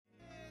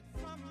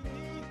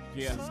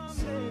Yeah.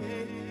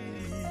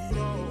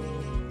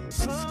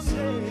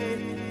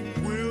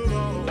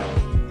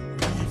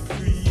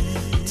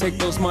 Take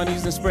those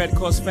monies and spread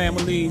across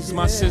families.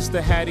 My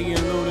sister Hattie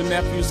and Lou, the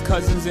nephews,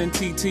 cousins, and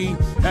TT.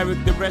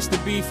 Eric, the rest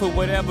of B for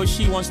whatever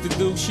she wants to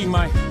do. She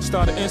might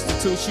start an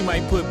institute, she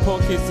might put poor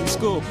kids in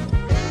school.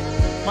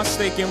 My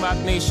stake in Rock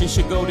Nation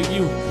should go to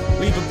you.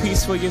 Leave a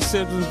piece for your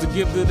siblings to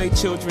give to their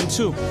children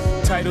too.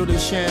 Title to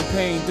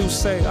Champagne, do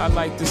say I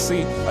like to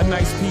see a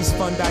nice piece,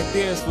 fund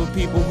ideas for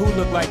people who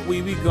look like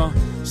we gon'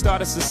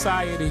 start a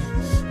society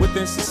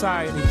within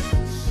society.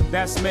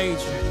 That's major.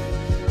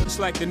 It's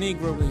like the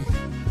Negro League.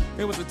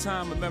 There was a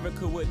time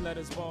America wouldn't let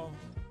us ball.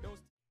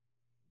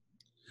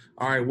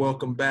 All right,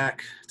 welcome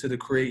back to the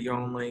Create Your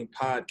Own Lane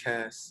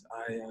podcast.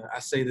 I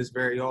say this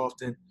very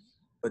often,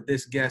 but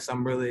this guest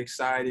I'm really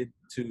excited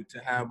to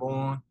have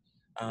on.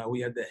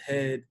 We have the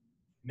head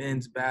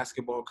men's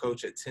basketball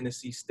coach at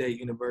Tennessee State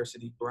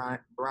University,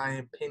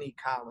 Brian Penny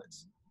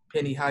Collins.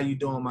 Penny, how you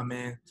doing, my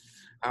man?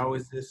 How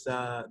has this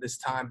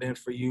time been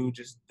for you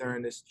just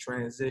during this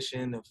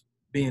transition of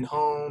being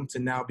home to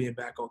now being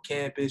back on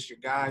campus? Your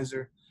guys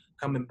are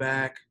coming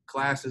back,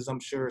 classes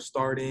I'm sure are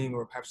starting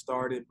or have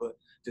started, but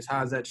just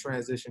how's that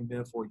transition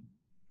been for you?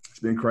 It's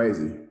been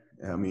crazy.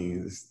 I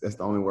mean, that's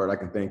the only word I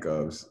can think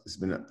of. It's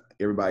been,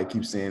 everybody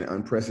keeps saying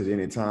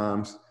unprecedented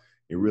times.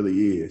 It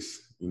really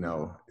is. You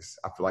know,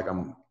 I feel like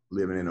I'm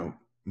living in a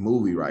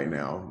movie right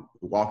now,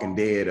 Walking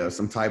Dead or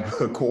some type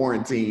of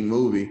quarantine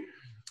movie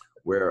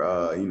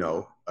where, you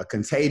know, a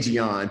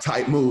Contagion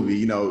type movie,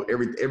 you know,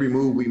 every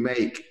move we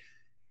make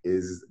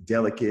is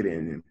delicate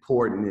and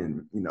important,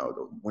 and, you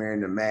know,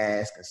 wearing the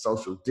mask and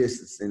social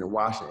distancing and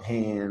washing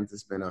hands.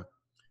 It's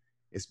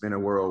been a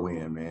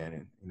whirlwind, man.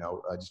 And, you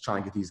know, just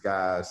trying to get these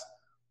guys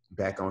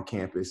back on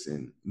campus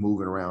and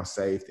moving around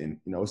safe. And,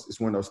 you know, it's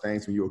one of those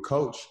things when you're a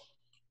coach,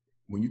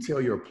 when you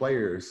tell your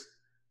players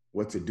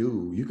what to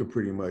do, you can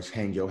pretty much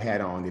hang your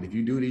hat on that if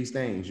you do these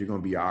things, you're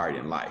going to be all right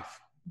in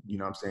life. You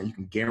know what I'm saying? You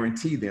can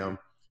guarantee them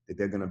that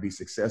they're going to be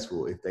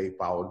successful if they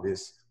follow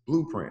this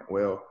blueprint.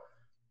 Well,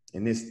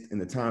 in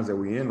the times that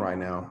we're in right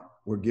now,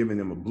 we're giving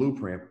them a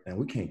blueprint and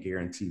we can't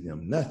guarantee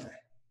them nothing.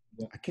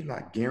 Yeah. I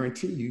cannot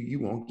guarantee you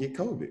won't get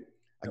COVID.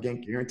 I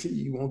can't guarantee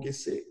you won't get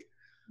sick.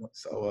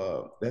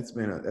 So that's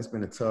been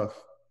a tough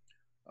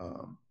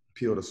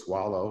pill to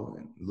swallow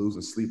and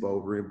losing sleep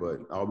over it.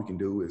 But all we can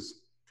do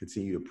is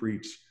continue to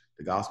preach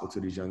the gospel to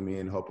these young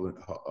men, hoping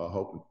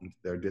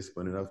they're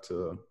disciplined enough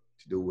to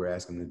do what we're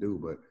asking them to do.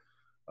 But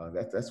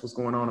that's what's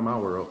going on in my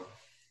world.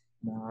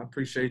 No, I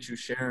appreciate you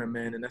sharing,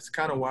 man. And that's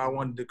kind of why I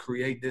wanted to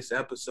create this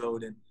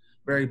episode, and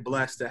very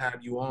blessed to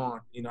have you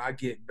on. You know, I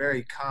get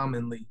very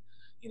commonly,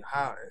 you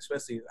know,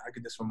 especially I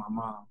get this from my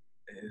mom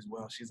as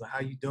well. She's like,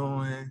 how you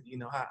doing? You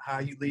know, how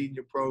you leading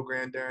your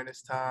program during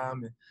this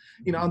time? And,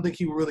 you know, I don't think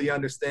you really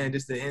understand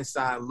just the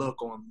inside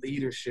look on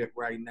leadership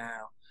right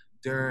now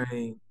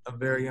during a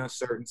very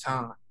uncertain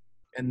time.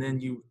 And then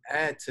you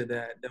add to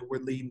that we're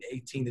leading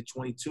 18 to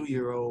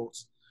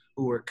 22-year-olds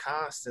who are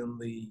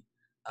constantly,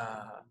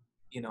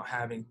 you know,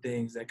 having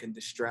things that can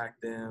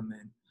distract them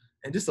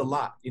and just a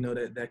lot, you know,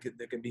 that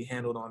can be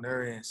handled on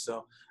their end.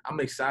 So I'm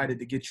excited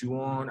to get you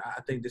on.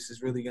 I think this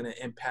is really going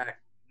to impact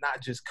not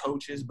just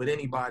coaches, but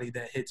anybody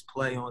that hits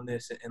play on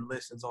this and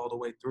listens all the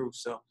way through.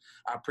 So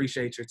I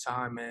appreciate your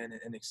time, man,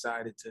 and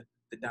excited to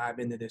dive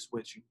into this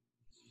with you.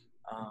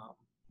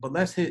 But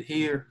let's hit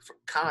here for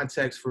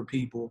context for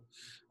people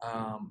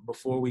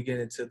before we get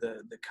into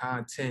the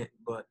content.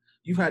 But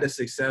you've had a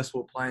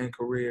successful playing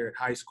career at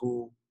high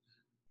school.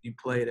 You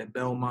played at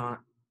Belmont,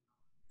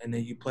 and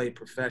then you played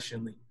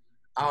professionally.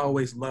 I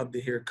always love to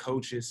hear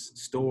coaches'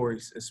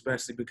 stories,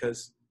 especially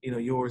because, you know,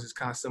 yours is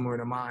kind of similar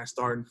to mine,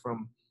 starting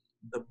from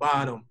the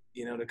bottom,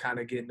 you know, to kind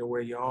of getting to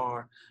where you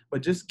are.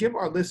 But just give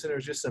our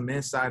listeners just some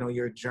insight on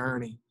your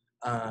journey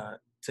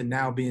to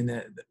now being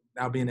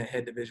a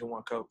head Division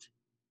I coach.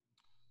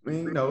 I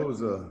mean, you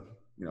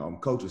know, I'm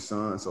coach's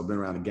son, so I've been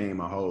around the game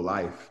my whole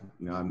life.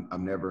 You know,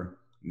 I've never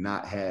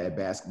not had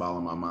basketball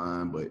in my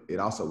mind, but it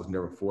also was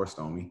never forced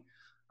on me.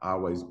 I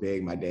always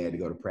begged my dad to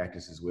go to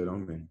practices with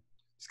him, and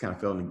just kind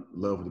of fell in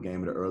love with the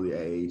game at an early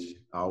age.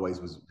 I always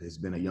has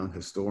been a young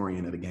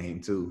historian of the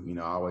game too. You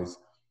know, I always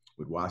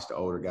would watch the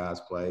older guys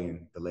play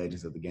and the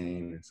legends of the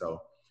game. And so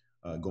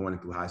going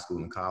through high school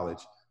and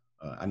college,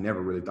 I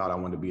never really thought I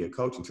wanted to be a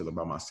coach until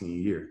about my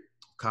senior year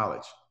of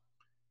college.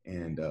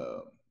 And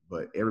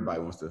but everybody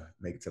wants to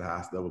make it to the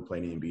highest level, play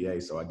in the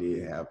NBA. So I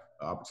did have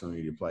an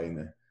opportunity to play in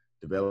the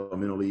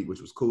developmental league, which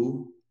was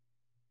cool,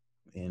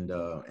 and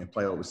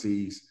play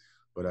overseas.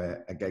 But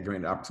I got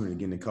granted the opportunity to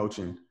get into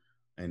coaching,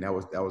 and that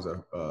was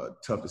a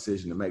tough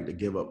decision to make, to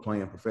give up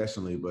playing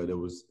professionally. But it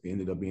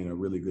ended up being a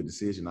really good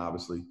decision,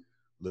 obviously,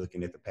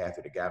 looking at the path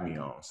that it got me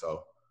on.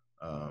 So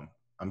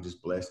I'm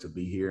just blessed to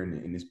be here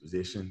in this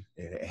position.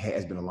 It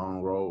has been a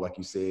long road, like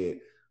you said.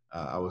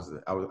 I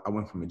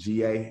went from a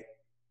GA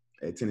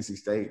at Tennessee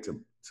State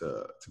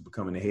to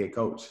becoming the head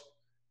coach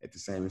at the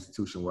same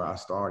institution where I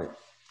started.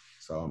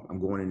 So I'm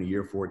going into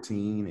year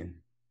 14 and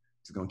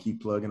just gonna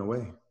keep plugging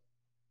away.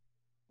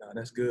 No,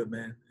 that's good,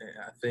 man.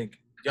 I think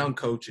young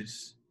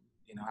coaches,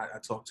 you know, I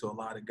talk to a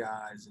lot of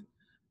guys, and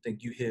I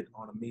think you hit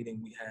on a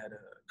meeting we had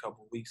a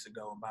couple of weeks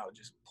ago about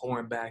just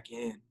pouring back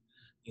in.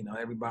 You know,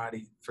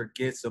 everybody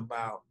forgets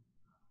about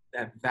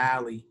that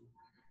valley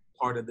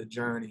part of the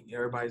journey.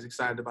 Everybody's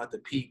excited about the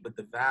peak, but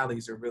the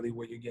valleys are really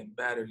where you're getting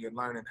better. You're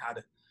learning how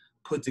to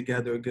put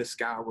together a good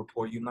scout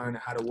report. You're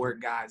learning how to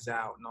work guys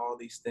out and all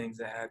these things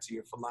that add to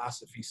your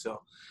philosophy.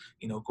 So,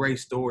 you know, great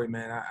story,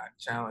 man. I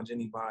challenge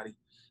anybody,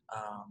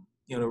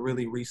 you know, to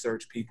really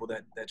research people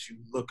that you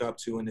look up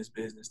to in this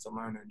business to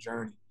learn their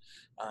journey.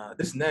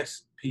 This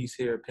next piece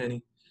here,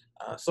 Penny,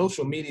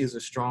 social media is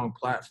a strong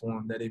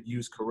platform that if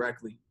used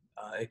correctly,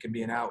 it can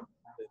be an outlet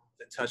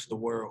to touch the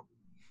world.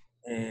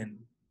 And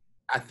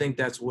I think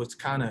that's what's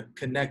kind of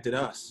connected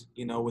us,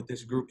 you know, with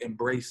this group,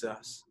 Embrace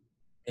Us.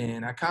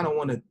 And I kind of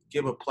want to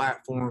give a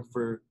platform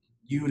for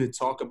you to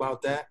talk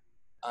about that.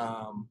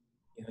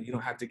 You know, you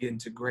don't have to get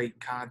into great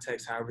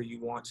context however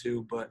you want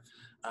to, but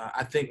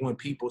I think when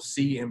people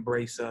see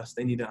Embrace Us,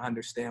 they need to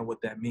understand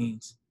what that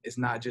means. It's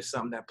not just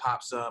something that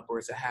pops up or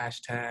it's a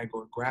hashtag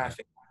or a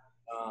graphic.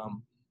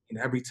 You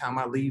know, every time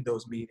I leave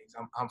those meetings,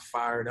 I'm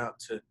fired up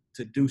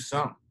to do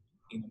something.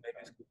 You know, maybe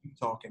it's you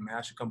talking, man.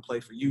 I should come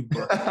play for you,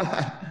 but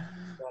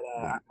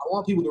I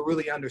want people to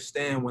really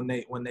understand when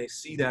they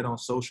see that on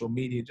social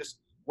media, just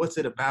what's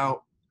it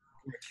about,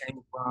 where it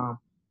came from.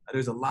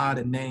 There's a lot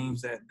of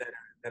names that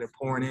are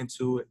pouring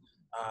into it.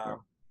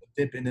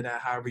 Dip into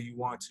that however you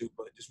want to,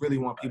 but just really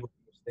want people to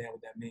understand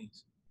what that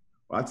means.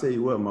 Well, I tell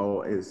you what,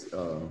 Mo, is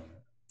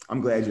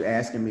I'm glad you're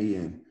asking me,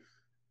 and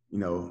you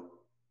know,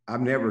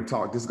 I've never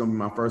talked. This is gonna be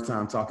my first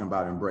time talking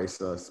about Embrace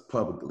Us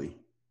publicly.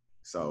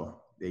 So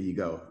there you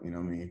go. You know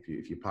what I mean?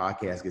 If your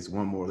podcast gets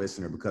one more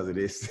listener because of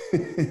this,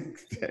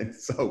 then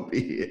so be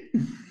it.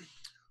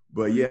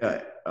 But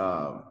yeah,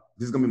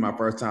 this is gonna be my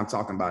first time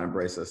talking about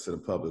Embrace Us to the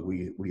public.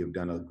 We have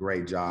done a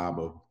great job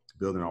of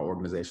building our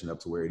organization up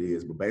to where it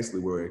is. But basically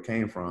where it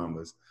came from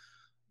was,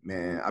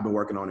 man, I've been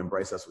working on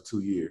Embrace Us for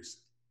 2 years.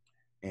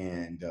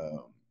 And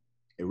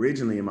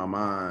originally in my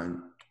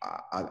mind,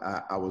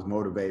 I was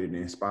motivated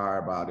and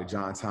inspired by the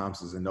John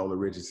Thompsons and Nola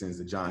Richardsons,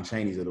 the John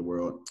Cheneys of the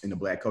world, in the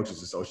Black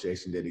Coaches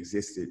Association that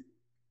existed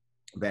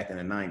back in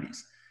the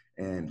 90s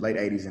and late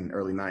 80s and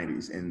early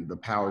 90s, and the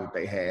power that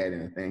they had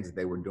and the things that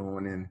they were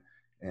doing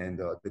and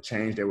the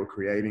change they were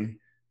creating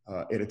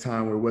at a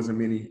time where there wasn't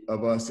many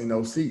of us in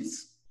those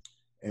seats.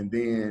 And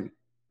then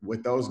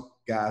what those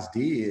guys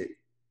did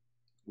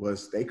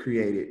was they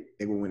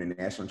were winning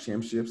national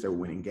championships, they were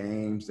winning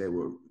games, they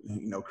were,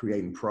 you know,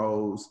 creating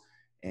pros.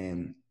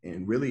 And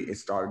really it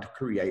started to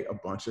create a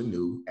bunch of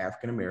new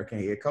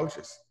African-American head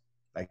coaches.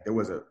 Like there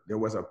was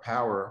a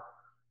power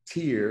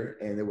tier,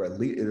 and there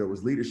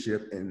was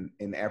leadership in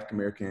the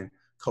African-American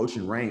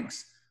coaching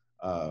ranks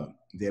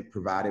that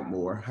provided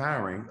more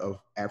hiring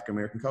of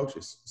African-American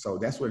coaches. So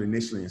that's what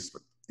initially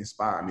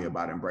inspired me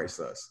about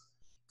Embrace Us.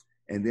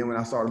 And then when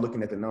I started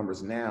looking at the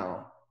numbers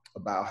now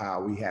about how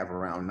we have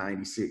around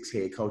 96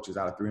 head coaches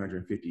out of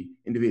 350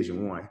 in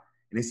Division I,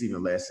 and it's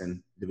even less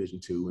in Division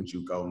II and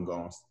JUCO and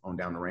go on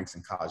down the ranks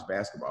in college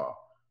basketball.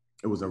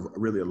 It was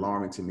really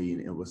alarming to me,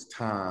 and it was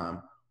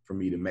time for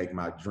me to make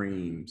my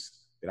dreams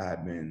that I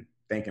had been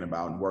thinking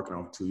about and working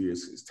on for 2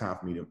 years. It's time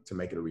for me to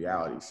make it a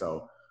reality.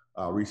 So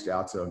I reached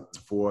out to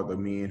 4 of the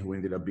men who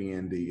ended up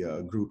being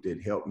the group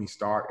that helped me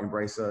start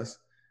Embrace Us.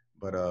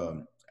 But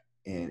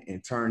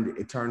it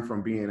turned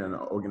from being an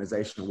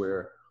organization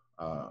where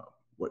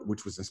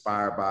which was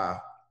inspired by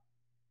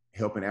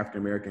helping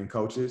African-American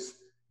coaches.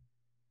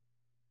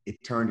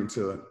 It turned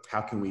into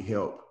how can we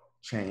help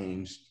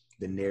change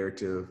the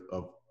narrative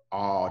of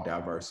all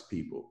diverse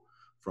people,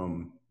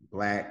 from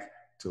Black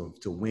to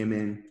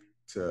women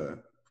to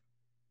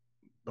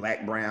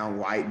Black, brown,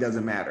 white,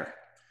 doesn't matter.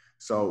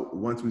 So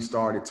once we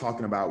started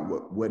talking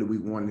about what do we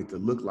want it to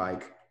look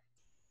like,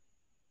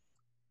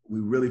 we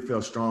really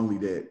felt strongly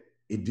that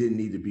it didn't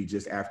need to be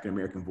just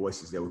African-American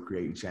voices that were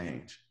creating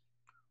change.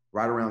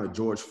 Right around the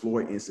George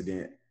Floyd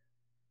incident,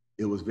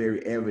 it was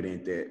very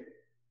evident that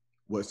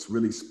what's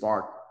really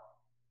sparked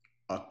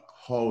a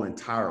whole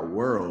entire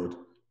world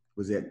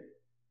was that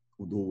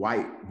the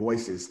white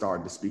voices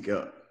started to speak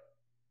up.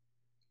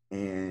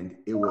 And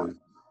it was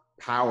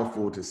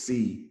powerful to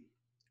see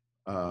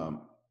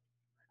our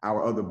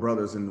other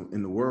brothers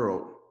in the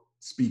world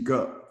speak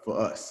up for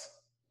us.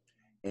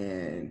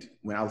 And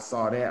when I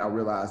saw that, I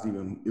realized it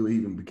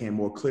even became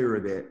more clearer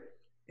that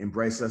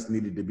Embrace Us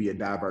needed to be a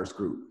diverse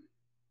group.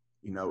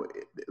 You know,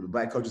 the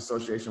Black Coaches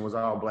Association was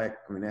all Black.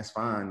 I mean, that's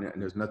fine,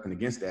 and there's nothing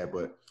against that.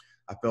 But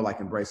I felt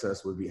like Embrace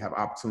Us would have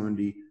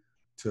opportunity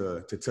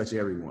to touch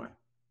everyone.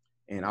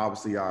 And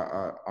obviously,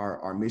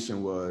 our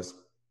mission was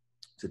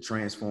to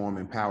transform,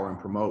 empower, and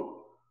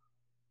promote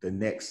the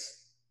next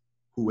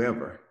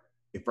whoever.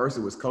 At first,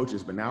 it was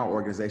coaches, but now our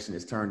organization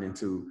has turned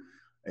into,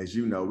 as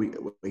you know,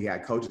 we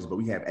had coaches, but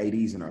we have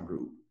ADs in our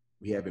group.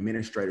 We have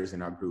administrators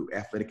in our group,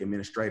 athletic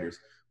administrators.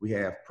 We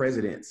have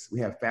presidents. We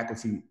have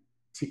faculty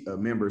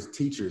members,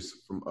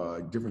 teachers from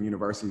different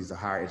universities of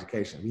higher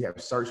education. We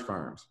have search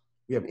firms.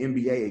 We have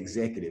NBA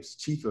executives,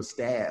 chief of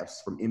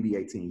staffs from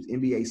NBA teams,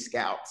 NBA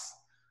scouts.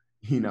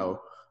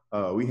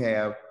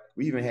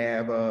 We even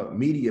have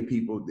media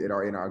people that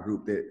are in our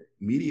group that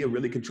media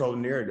really control the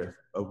narrative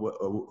of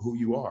who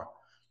you are.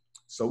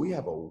 So we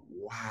have a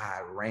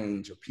wide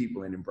range of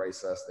people in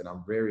Embrace Us that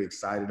I'm very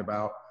excited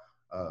about.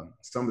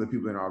 Some of the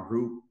people in our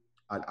group,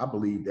 I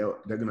believe they're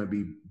going to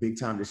be big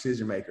time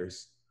decision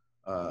makers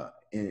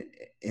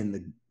in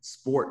the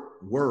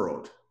sport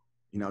world,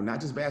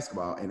 not just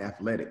basketball and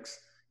athletics.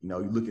 You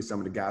look at some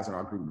of the guys in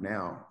our group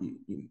now,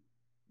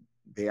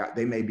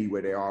 they may be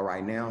where they are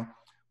right now,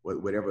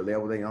 whatever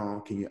level they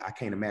on. I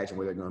can't imagine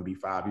where they're going to be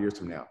 5 years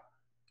from now.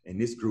 And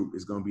this group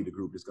is going to be the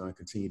group that's going to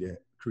continue to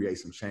create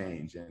some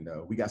change. And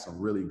we got some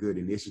really good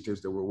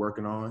initiatives that we're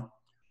working on.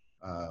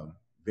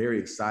 Very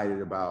excited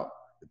about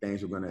the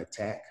things we're going to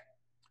attack,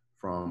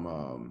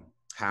 from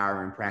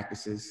hiring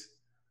practices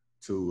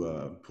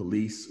to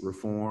police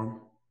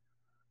reform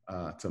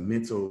to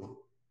mental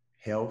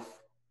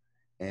health.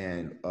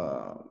 And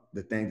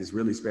the thing that's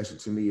really special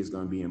to me is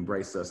going to be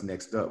Embrace Us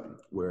Next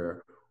Up,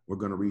 where we're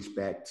going to reach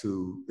back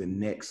to the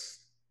next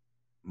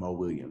Mo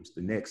Williams,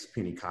 the next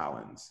Penny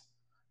Collins,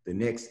 the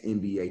next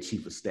NBA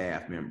chief of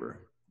staff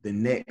member, the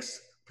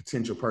next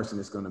potential person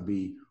that's going to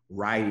be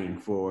writing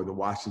for the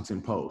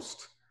Washington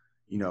Post.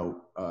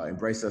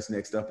 Embrace Us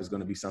Next Up is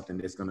going to be something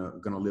that's going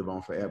to live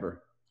on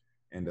forever.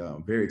 And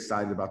very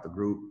excited about the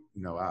group.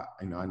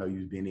 I know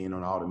you've been in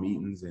on all the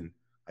meetings, and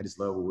I just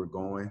love where we're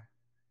going.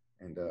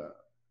 And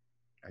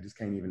I just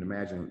can't even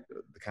imagine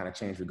the kind of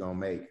change we're going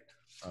to make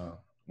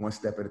one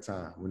step at a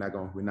time. We're not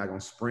going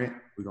to sprint.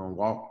 We're going to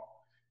walk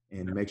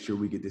and make sure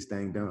we get this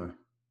thing done.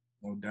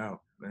 No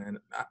doubt, man.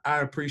 I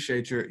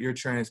appreciate your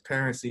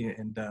transparency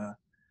and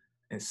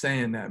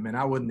saying that, man.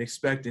 I wasn't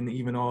expecting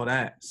even all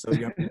that. So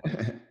you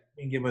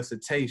didn't give us a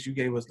taste. You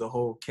gave us the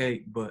whole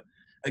cake. But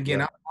again,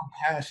 yeah. I'm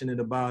passionate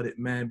about it,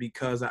 man,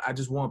 because I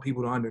just want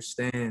people to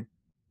understand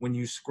when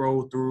you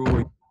scroll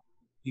through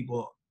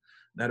people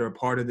that are a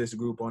part of this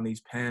group on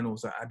these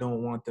panels, I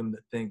don't want them to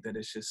think that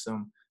it's just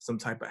some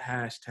type of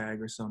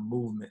hashtag or some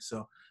movement.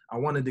 So I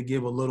wanted to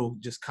give a little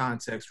just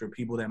context for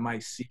people that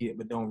might see it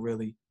but don't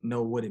really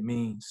know what it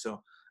means.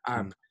 So I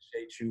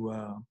appreciate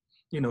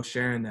you,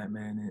 sharing that,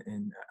 man.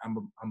 And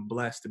I'm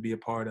blessed to be a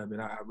part of it.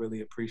 I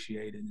really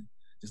appreciate it and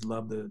just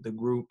love the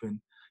group. And,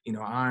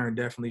 iron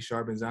definitely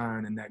sharpens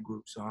iron in that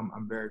group. So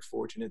I'm very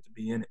fortunate to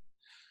be in it.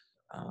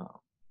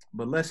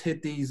 But let's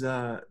hit these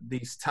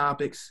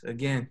topics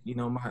again.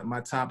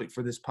 My topic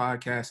for this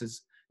podcast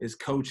is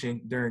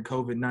coaching during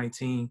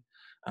COVID-19,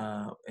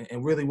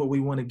 and really what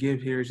we want to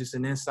give here is just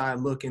an inside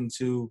look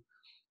into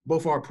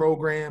both our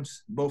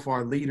programs, both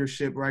our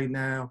leadership right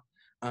now,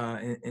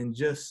 and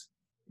just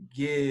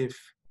give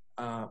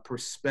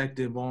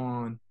perspective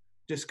on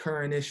just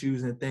current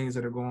issues and things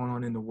that are going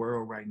on in the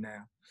world right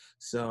now.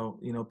 So,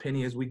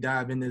 Penny, as we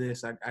dive into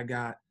this, I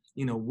got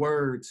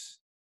words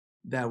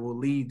that will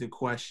lead to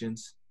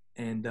questions.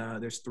 And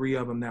there's 3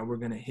 of them that we're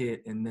going to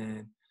hit. And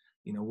then,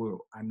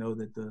 I know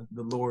that the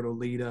Lord will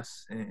lead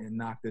us and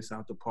knock this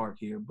out the park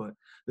here. But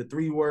the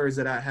 3 words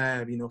that I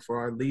have, for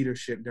our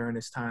leadership during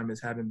this time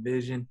is having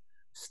vision,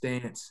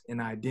 stance,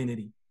 and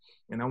identity.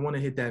 And I want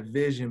to hit that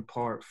vision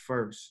part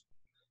first.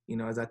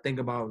 As I think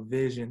about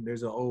vision,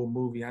 there's an old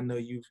movie. I know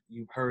you've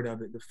heard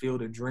of it, The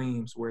Field of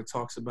Dreams, where it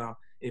talks about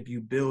if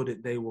you build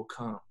it, they will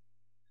come.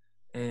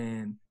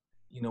 And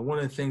one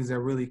of the things that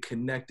really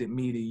connected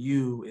me to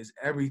you is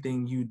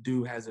everything you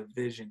do has a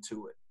vision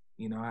to it.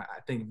 I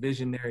think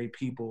visionary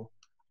people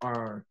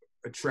are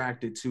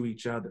attracted to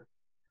each other.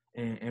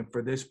 And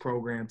for this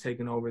program,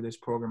 taking over this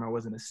program, I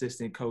was an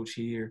assistant coach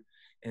here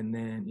and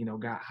then,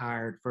 got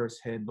hired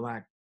first head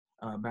Black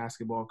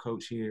basketball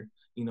coach here.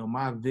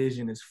 My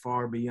vision is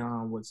far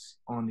beyond what's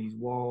on these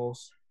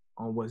walls,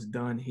 on what's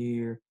done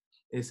here.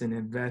 It's an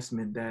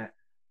investment that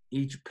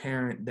each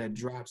parent that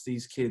drops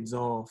these kids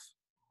off,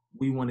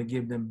 we want to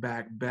give them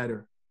back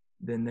better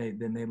than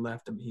they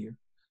left them here.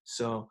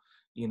 So,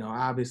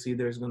 obviously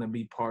there's going to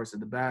be parts of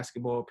the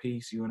basketball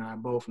piece you and I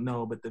both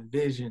know, but the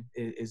vision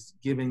is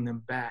giving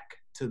them back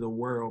to the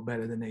world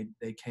better than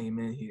they came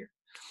in here.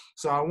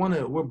 So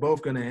we're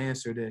both going to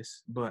answer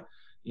this, but,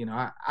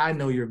 I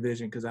know your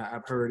vision because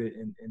I've heard it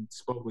and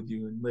spoke with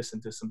you and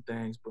listened to some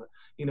things, but,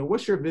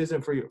 what's your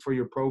vision for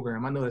your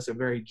program? I know that's a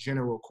very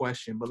general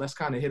question, but let's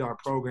kind of hit our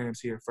programs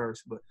here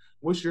first. But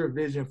what's your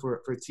vision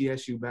for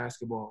TSU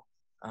basketball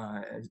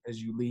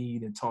as you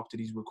lead and talk to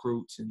these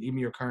recruits and even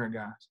your current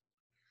guys?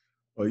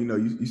 Well,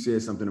 you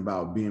said something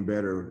about being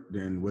better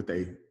than what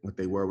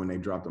they were when they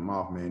dropped them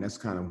off, man. That's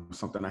kind of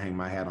something I hang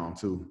my hat on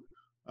too.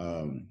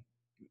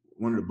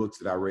 One of the books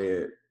that I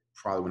read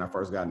probably when I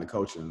first got into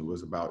coaching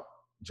was about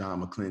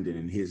John McClendon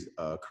and his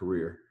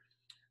career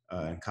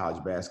in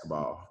college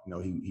basketball.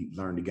 He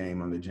learned the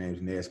game under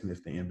James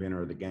Naismith, the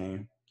inventor of the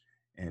game.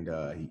 And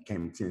he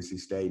came to Tennessee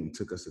State and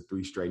took us to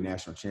 3 straight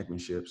national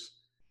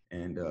championships.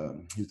 And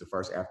he was the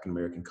first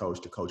African-American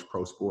coach to coach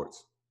pro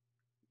sports,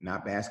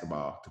 not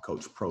basketball, to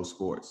coach pro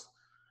sports.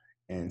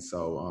 And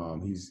so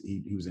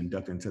he was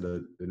inducted into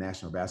the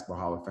National Basketball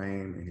Hall of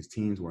Fame, and his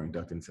teams were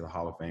inducted into the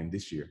Hall of Fame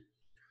this year.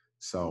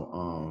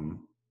 So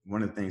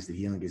one of the things that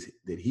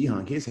he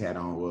hung his hat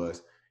on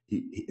was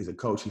he as a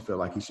coach, he felt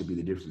like he should be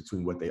the difference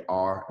between what they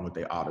are and what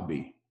they ought to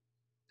be.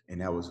 And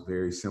that was a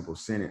very simple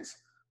sentence,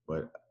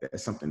 but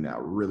that's something that I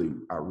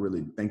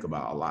really think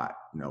about a lot.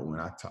 You know, when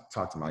I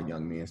talk to my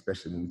young men,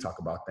 especially when we talk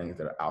about things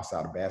that are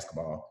outside of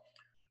basketball,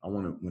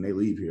 when they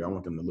leave here, I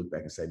want them to look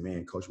back and say,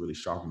 man, coach really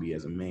sharpened me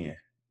as a man.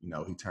 You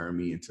know, he turned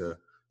me into the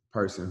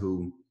person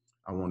who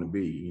I want to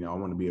be. You know, I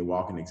want to be a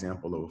walking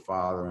example of a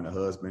father and a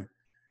husband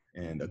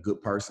and a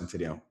good person to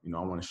them. You know,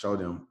 I want to show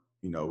them,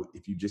 you know,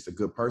 if you're just a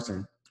good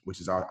person,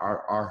 which is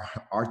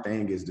our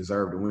thing is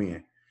deserve to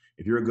win.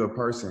 If you're a good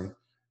person,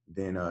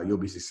 then you'll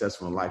be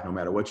successful in life no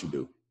matter what you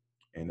do.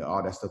 And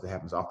all that stuff that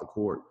happens off the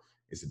court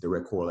is a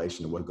direct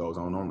correlation to what goes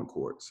on the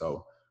court.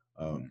 So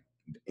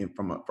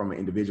from an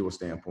individual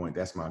standpoint,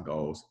 that's my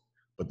goals.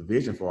 But the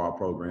vision for our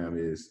program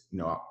is, you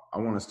know, I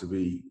want us to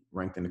be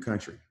ranked in the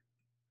country.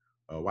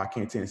 Why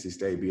can't Tennessee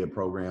State be a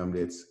program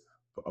that's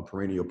a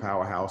perennial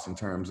powerhouse in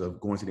terms of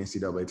going to the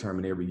NCAA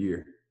tournament every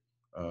year?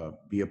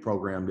 Be a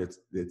program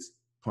that's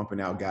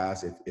pumping out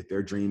guys. If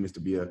their dream is to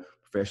be a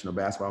professional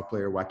basketball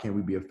player, why can't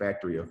we be a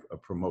factory of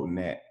promoting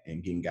that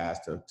and getting guys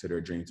to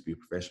their dreams to be a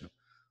professional?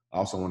 I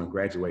also want to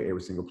graduate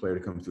every single player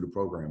that comes through the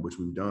program, which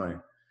we've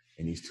done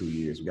in these 2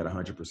 years. We got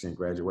 100%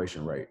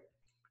 graduation rate.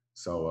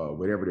 So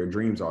whatever their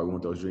dreams are, we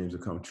want those dreams to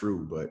come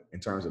true. But in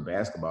terms of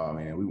basketball,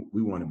 man,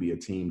 we want to be a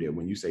team that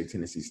when you say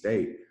Tennessee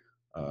State,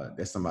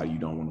 that's somebody you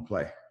don't want to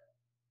play.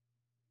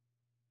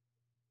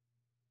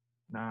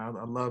 Nah,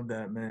 I love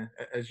that, man.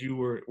 As you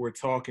were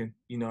talking,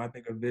 you know, I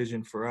think a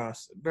vision for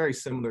us, very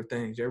similar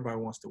things. Everybody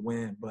wants to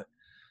win, but,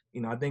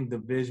 you know, I think the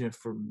vision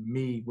for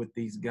me with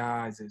these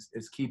guys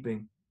is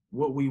keeping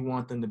what we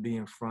want them to be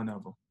in front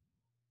of them.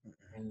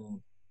 And,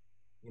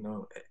 you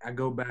know, I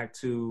go back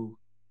to,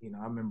 you know,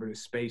 I remember the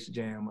Space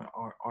Jam,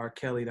 R.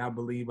 Kelly, I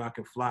Believe I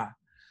Can Fly.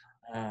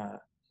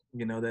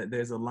 You know, that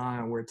there's a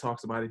line where it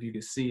talks about if you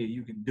can see it,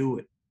 you can do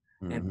it.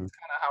 And it's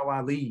kind of how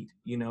I lead,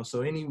 you know.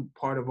 So any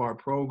part of our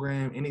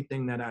program,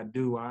 anything that I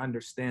do, I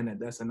understand that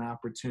that's an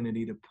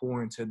opportunity to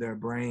pour into their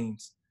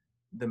brains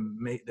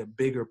the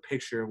bigger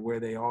picture of where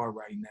they are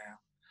right now.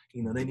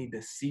 You know, they need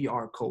to see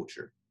our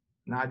culture,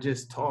 not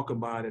just talk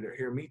about it or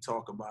hear me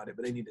talk about it,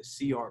 but they need to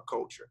see our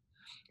culture.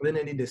 And then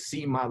they need to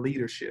see my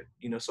leadership,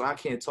 you know. So I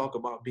can't talk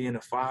about being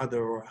a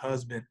father or a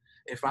husband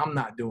if I'm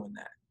not doing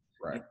that.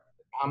 Right.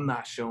 I'm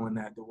not showing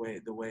that the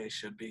way it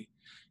should be,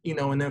 you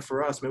know. And then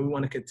for us, man, we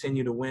want to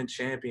continue to win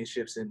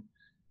championships. And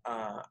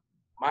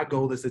my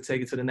goal is to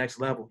take it to the next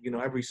level. You know,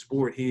 every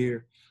sport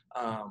here,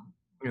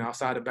 you know,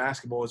 outside of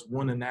basketball has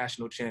won a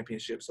national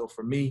championship. So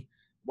for me,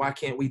 why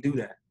can't we do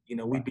that? You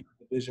know, we beat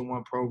the Division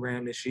I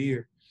program this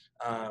year.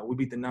 We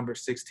beat the number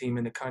 6 team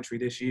in the country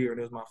this year. And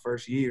it was my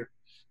first year.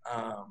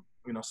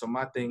 You know, so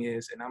my thing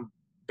is, and I'm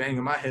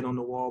banging my head on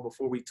the wall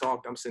before we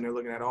talked, I'm sitting there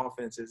looking at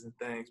offenses and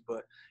things,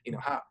 but, you know,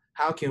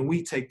 how can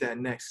we take that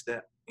next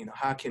step? You know,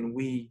 how can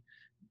we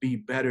be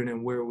better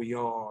than where we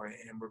are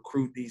and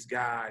recruit these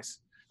guys,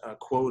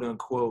 quote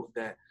unquote,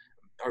 that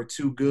are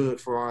too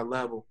good for our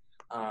level?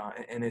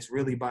 And it's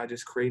really by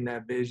just creating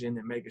that vision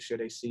and making sure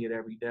they see it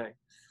every day.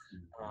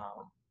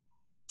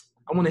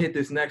 I want to hit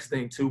this next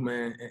thing too,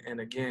 man. And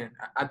again,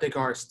 I think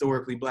our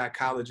historically Black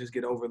colleges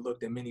get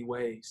overlooked in many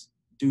ways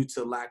due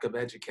to lack of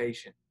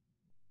education.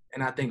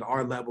 And I think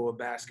our level of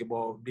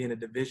basketball, being a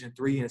Division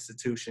III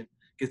institution,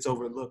 gets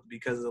overlooked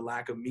because of the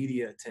lack of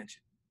media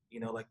attention. You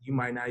know, like you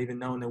might not even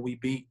know that we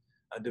beat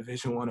a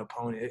Division I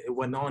opponent. It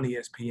wasn't on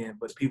ESPN,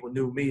 but people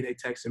knew me. They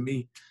texted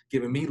me,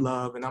 giving me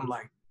love. And I'm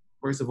like,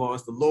 first of all,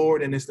 it's the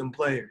Lord and it's them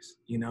players.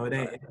 You know, it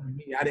ain't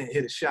me. I didn't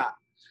hit a shot.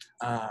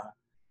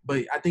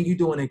 But I think you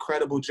do an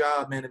incredible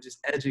job, man, of just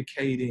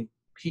educating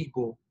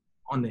people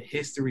on the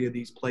history of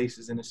these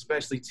places, and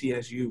especially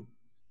TSU,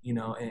 you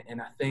know. And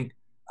I think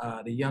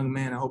the young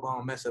man, I hope I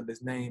don't mess up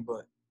his name,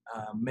 but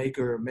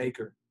Maker,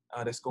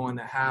 that's going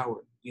to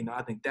Howard, you know,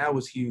 I think that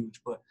was huge.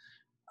 But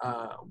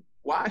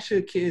why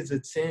should kids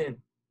attend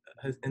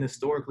an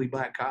historically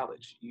Black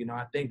college? You know,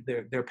 I think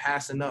they're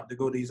passing up to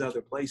go to these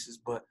other places.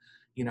 But,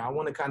 you know, I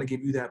want to kind of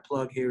give you that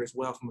plug here as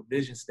well from a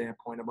vision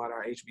standpoint about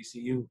our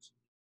HBCUs.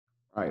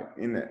 Right.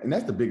 And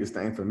that's the biggest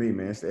thing for me,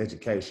 man. It's the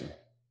education.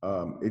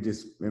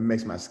 It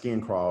makes my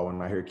skin crawl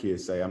when I hear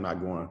kids say, I'm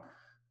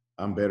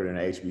better than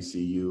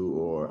HBCU,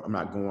 or I'm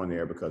not going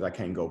there because I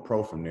can't go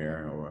pro from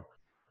there, or,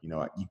 you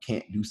know, you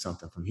can't do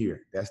something from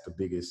here. That's the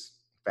biggest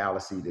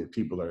fallacy that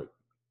people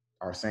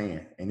are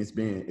saying. And it's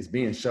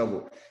being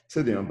shoveled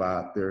to them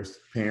by their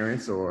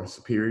parents or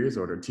superiors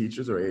or their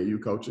teachers or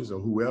AAU coaches or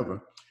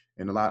whoever,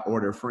 and or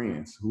their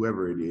friends,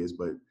 whoever it is.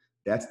 But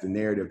that's the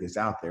narrative that's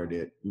out there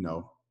that, you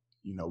know,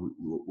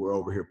 we're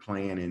over here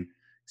playing in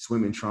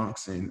swimming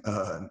trunks and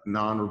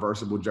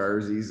non-reversible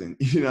jerseys and,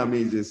 you know what I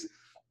mean, just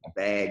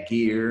bad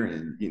gear,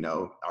 and, you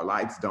know, our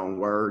lights don't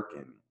work.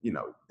 And, you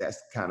know, that's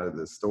kind of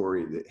the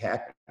story that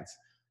happens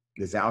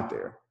that's out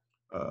there.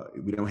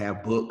 We don't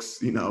have books,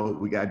 you know,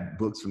 we got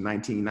books from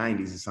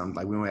 1990s or something,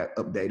 like we don't have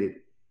updated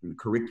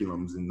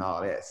curriculums and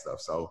all that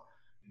stuff. So,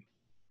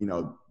 you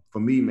know,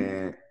 for me,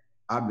 man,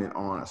 I've been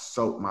on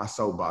my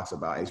soapbox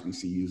about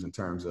HBCUs in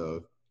terms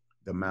of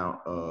the amount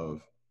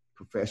of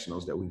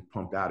professionals that we've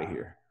pumped out of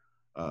here.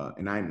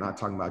 And I'm not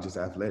talking about just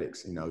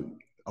athletics. You know,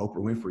 Oprah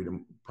Winfrey,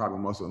 the probably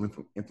most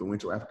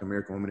influential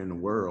African-American woman in the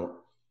world,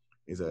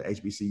 is a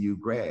HBCU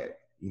grad,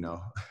 you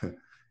know,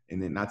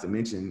 and then not to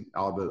mention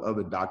all the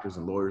other doctors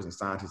and lawyers and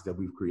scientists that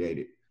we've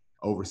created.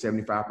 Over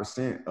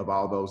 75% of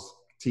all those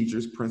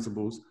teachers,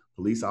 principals,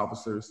 police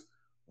officers,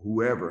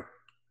 whoever,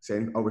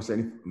 over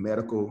 70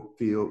 medical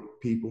field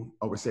people,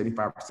 over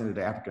 75% of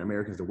the African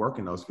Americans that work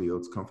in those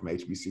fields come from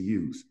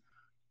HBCUs.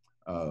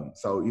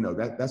 So, you know,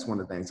 that's one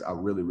of the things I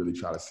really, really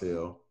try to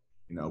sell.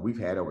 You know, we've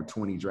had over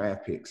 20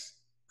 draft picks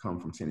come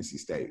from Tennessee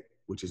State,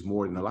 which is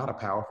more than a lot of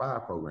Power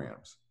 5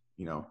 programs.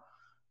 You know,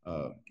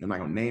 I'm not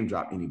gonna name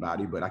drop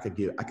anybody, but I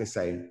could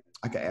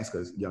ask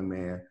a young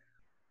man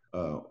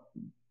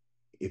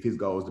if his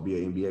goal is to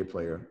be an NBA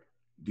player,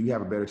 do you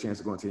have a better chance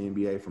of going to the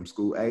NBA from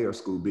school A or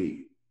school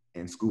B?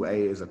 And school A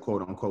is a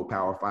quote unquote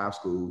Power 5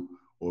 school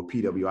or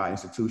PWI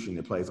institution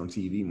that plays on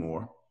TV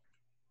more.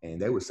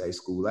 And they would say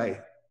school A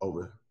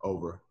over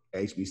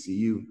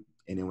HBCU.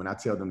 And then when I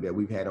tell them that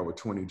we've had over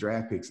 20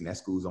 draft picks and that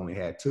school's only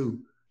had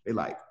 2, they're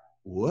like,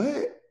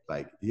 what?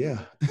 Like, yeah.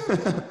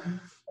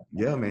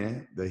 Yeah,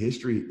 man. The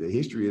history of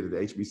the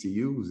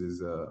HBCUs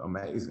is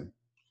amazing.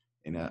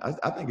 And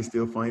I think it's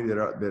still funny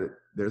that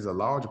there's a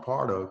large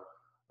part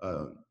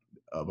of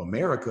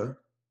America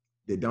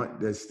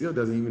that still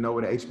doesn't even know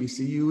what an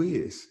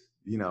HBCU is,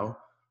 you know.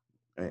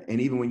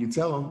 And even when you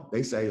tell them,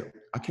 they say,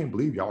 I can't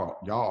believe y'all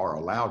are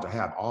allowed to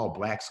have all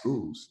Black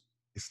schools.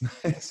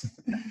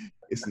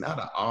 It's not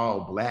an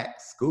all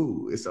Black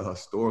school. It's a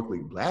historically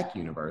Black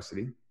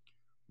university,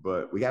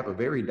 but we have a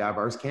very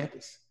diverse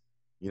campus.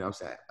 You know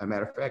what I'm saying? As a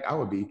matter of fact, I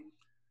would be,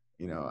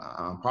 you know,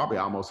 I'm probably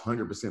almost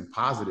 100%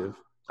 positive.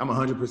 I'm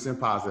 100%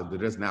 positive that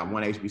there's not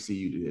one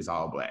HBCU that is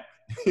all Black.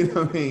 You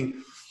know what I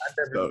mean?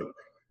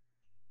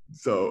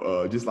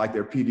 So just like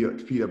their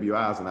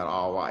PWIs are not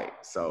all white.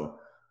 So,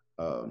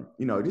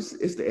 you know,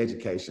 it's the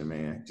education,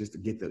 man, just to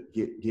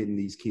getting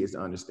these kids to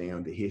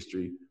understand the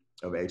history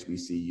of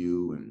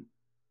HBCU. And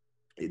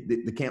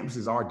the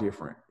campuses are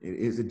different. It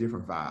is a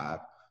different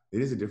vibe.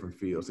 It is a different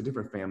feel. It's a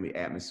different family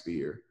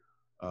atmosphere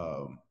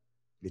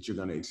that you're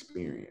going to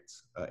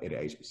experience at a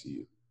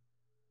HBCU.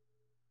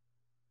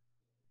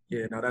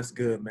 Yeah, no, that's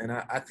good, man.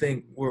 I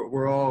think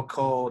we're all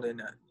called,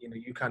 and you know,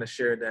 you kind of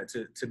shared that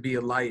to be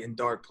a light in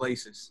dark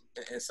places,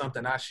 and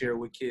something I share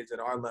with kids at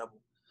our level.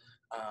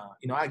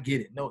 You know, I get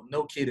it.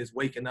 No kid is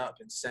waking up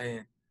and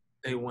saying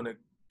they want to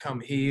come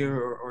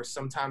here, or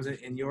sometimes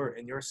in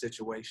your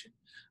situation.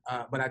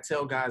 But I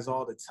tell guys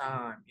all the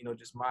time, you know,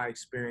 just my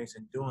experience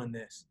in doing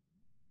this.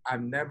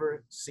 I've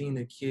never seen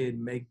a kid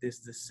make this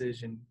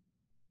decision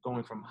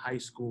going from high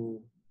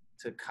school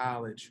to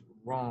college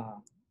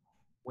wrong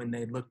when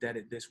they looked at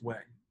it this way.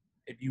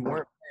 If you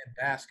weren't playing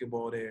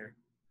basketball there,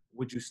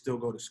 would you still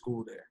go to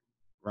school there?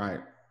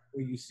 Right.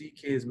 Where you see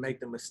kids make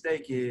the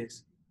mistake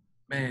is,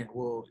 man,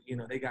 well, you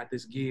know, they got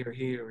this gear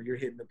here, or you're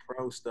hitting the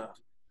pro stuff.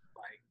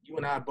 Like, you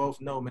and I both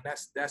know, man,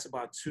 that's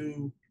about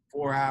 2-4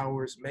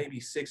 hours, maybe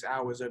 6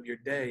 hours of your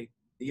day.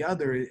 The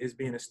other is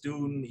being a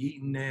student,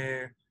 eating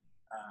there,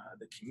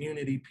 the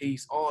community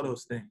piece, all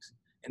those things.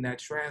 And that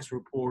transfer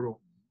portal,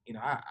 you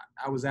know,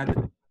 I was at the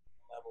level,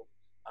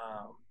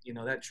 you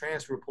know, that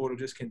transfer portal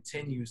just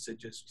continues to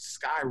just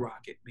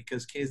skyrocket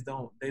because kids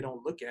don't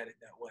look at it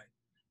that way.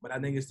 But I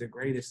think it's the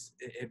greatest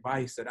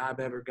advice that I've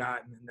ever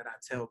gotten and that I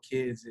tell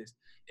kids is,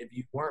 if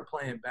you weren't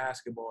playing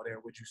basketball there,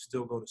 would you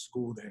still go to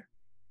school there?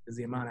 Because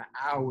the amount of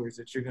hours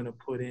that you're going to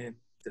put in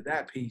to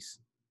that piece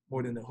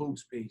more than the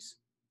hoops piece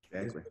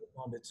is going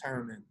to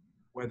determine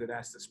whether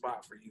that's the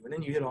spot for you. And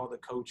then you hit all the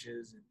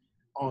coaches and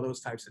all those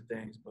types of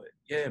things. But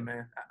yeah,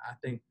 man, I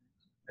think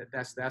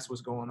that's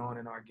what's going on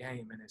in our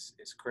game, and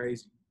it's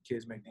crazy.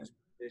 Kids make these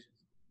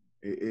decisions.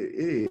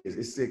 It is.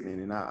 It's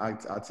sickening. And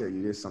I'll tell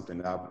you this, something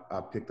that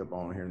I've picked up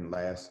on here in the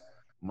last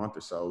month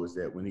or so is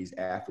that when these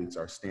athletes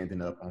are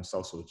standing up on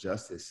social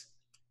justice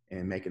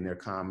and making their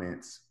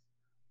comments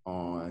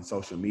on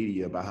social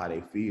media about how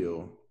they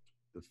feel,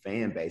 the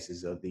fan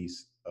bases of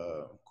these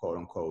quote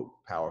unquote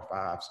Power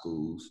 5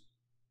 schools,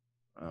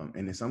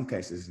 and in some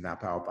cases it's not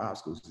Power 5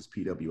 schools, it's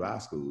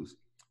PWI schools,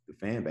 the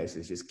fan base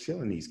is just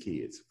killing these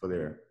kids for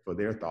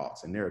their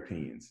thoughts and their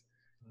opinions.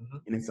 Mm-hmm.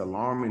 And it's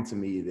alarming to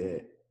me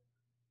that,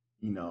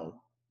 you know,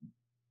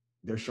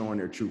 they're showing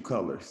their true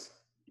colors,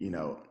 you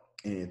know,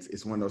 and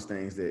it's one of those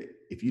things that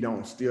if you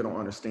still don't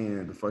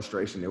understand the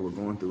frustration that we're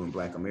going through in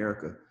Black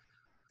America,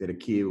 that a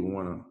kid would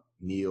want to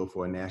kneel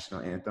for a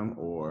national anthem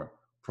or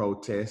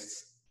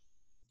protests,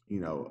 you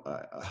know,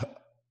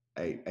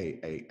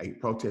 a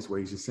protest where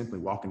he's just simply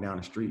walking down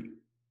the street.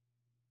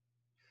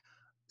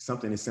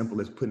 Something as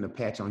simple as putting a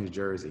patch on his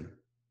jersey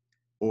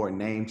or a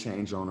name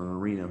change on an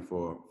arena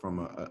from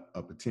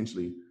a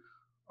potentially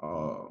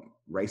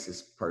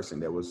racist person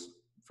that was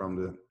from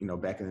the, you know,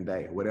 back in the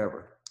day,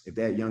 whatever. If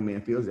that young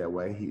man feels that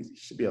way, he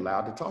should be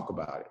allowed to talk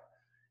about it.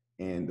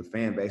 And the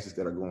fan bases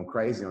that are going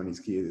crazy on these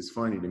kids, it's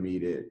funny to me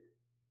that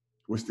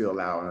we're still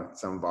allowing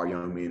some of our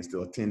young men to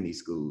still attend these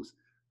schools.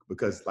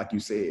 because like you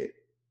said,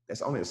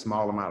 that's only a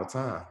small amount of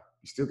time.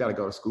 You still got to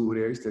go to school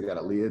there. You still got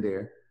to live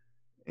there.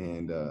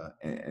 And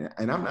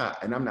I'm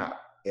not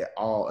at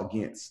all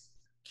against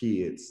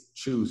kids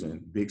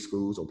choosing big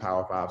schools or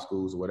Power 5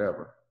 schools or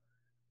whatever,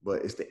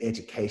 but it's the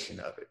education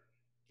of it.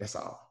 That's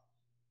all.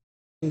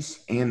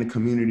 And the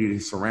community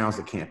that surrounds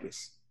the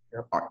campus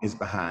is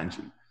behind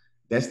you.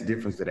 That's the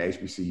difference that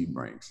HBCU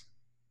brings.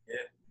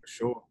 Yeah, for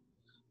sure.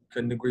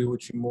 Couldn't agree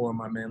with you more,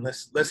 my man.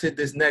 Let's hit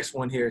this next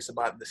one here. It's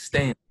about the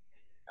stand.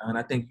 And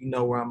I think you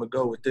know where I'm going to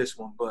go with this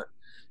one. But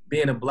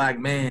being a black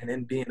man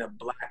and being a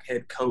black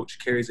head coach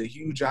carries a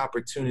huge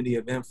opportunity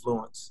of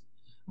influence,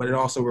 but it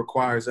also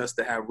requires us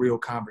to have real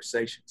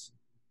conversations.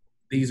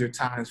 These are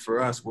times for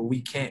us where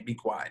we can't be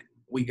quiet.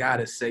 We got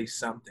to say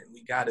something.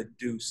 We got to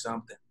do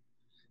something.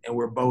 And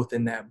we're both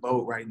in that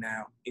boat right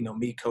now. You know,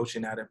 me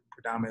coaching at a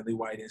predominantly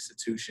white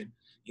institution,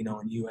 you know,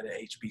 and you at a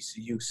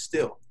HBCU.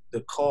 Still,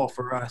 the call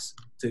for us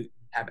to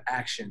have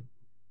action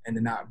and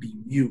to not be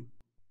mute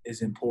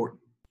is important.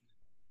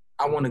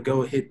 I want to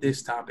go hit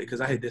this topic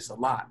because I hit this a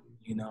lot,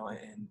 you know,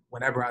 and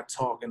whenever I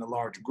talk in a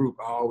large group,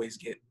 I always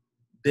get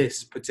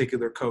this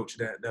particular coach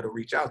that'll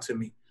reach out to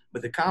me.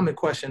 But the common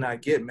question I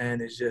get, man,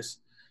 is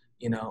just,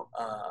 you know,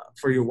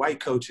 for your white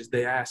coaches,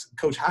 they ask,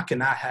 Coach, how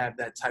can I have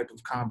that type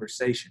of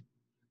conversation?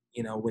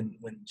 You know,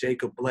 when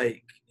Jacob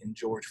Blake and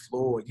George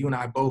Floyd, you and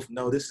I both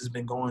know this has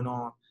been going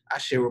on. I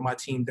shared with my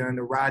team during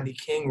the Rodney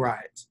King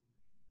riots.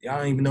 Y'all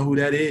don't even know who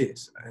that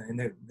is, and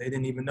they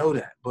didn't even know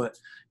that. But,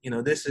 you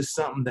know, this is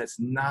something that's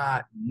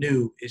not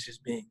new. It's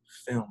just being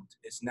filmed.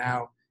 It's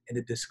now in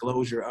the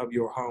disclosure of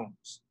your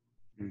homes.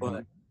 Mm-hmm.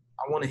 But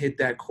I want to hit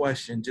that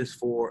question just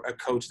for a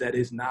coach that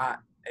is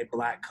not a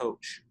black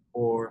coach,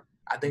 or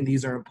I think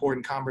these are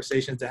important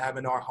conversations to have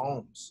in our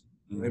homes,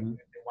 mm-hmm. with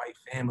your white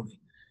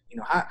family. You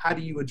know, how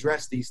do you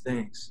address these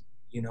things,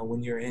 you know,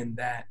 when you're in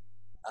that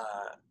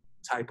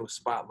type of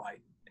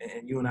spotlight?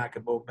 And you and I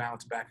could both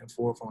bounce back and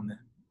forth on that.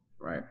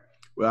 Right.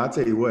 Well, I'll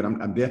tell you what,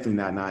 I'm definitely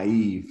not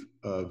naive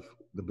of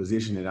the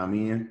position that I'm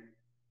in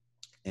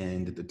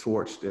and the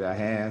torch that I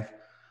have,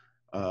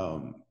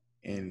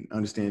 and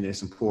understand that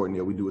it's important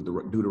that we do the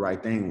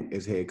right thing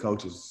as head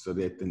coaches so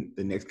that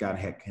the next guy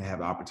can have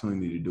the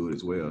opportunity to do it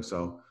as well.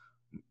 So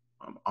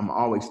I'm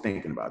always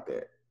thinking about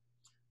that.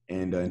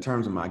 And in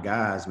terms of my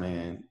guys,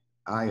 man,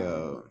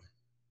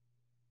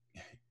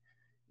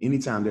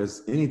 anytime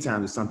there's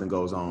something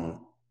goes on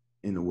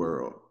in the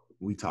world,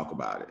 we talk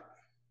about it.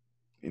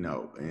 You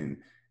know, and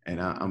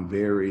I'm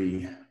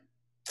very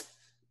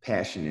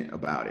passionate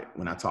about it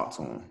when I talk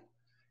to them.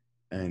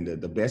 And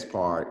the best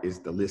part is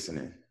the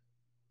listening.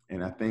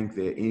 And I think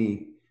that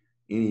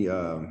any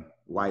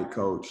white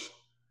coach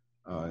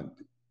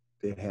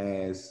that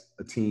has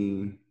a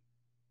team,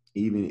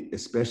 even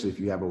especially if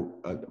you have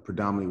a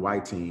predominantly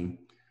white team,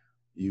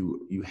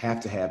 you have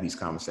to have these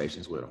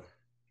conversations with them.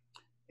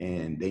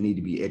 And they need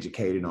to be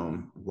educated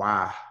on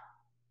why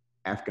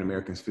African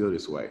Americans feel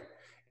this way.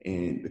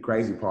 And the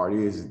crazy part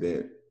is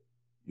that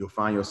you'll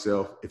find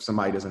yourself, if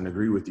somebody doesn't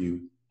agree with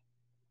you,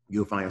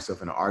 you'll find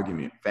yourself in an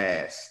argument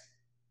fast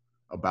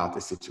about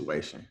the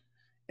situation.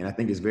 And I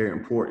think it's very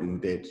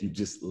important that you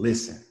just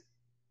listen.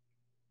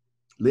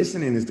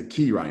 Listening is the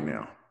key right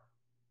now.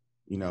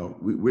 You know,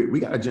 we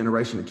got a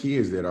generation of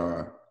kids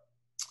that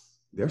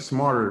they're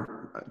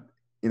smarter.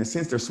 In a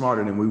sense, they're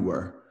smarter than we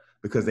were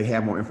because they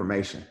have more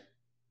information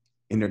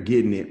and they're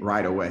getting it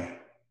right away.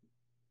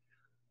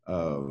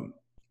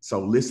 So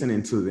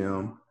listening to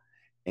them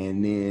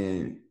and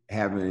then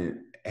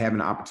having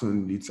an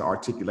opportunity to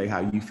articulate how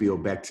you feel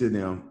back to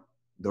them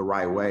the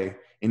right way.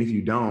 And if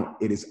you don't,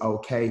 it is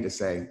okay to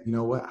say, you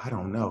know what, I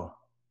don't know.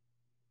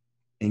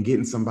 And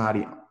getting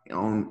somebody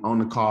on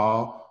the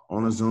call,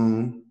 on a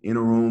Zoom, in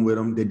a room with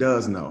them that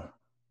does know.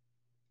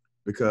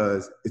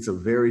 Because it's a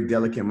very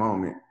delicate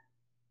moment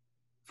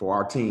for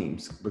our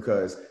teams.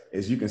 Because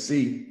as you can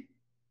see,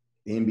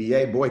 the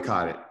NBA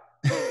boycotted.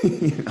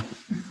 You know?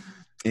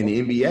 And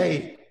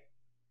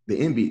the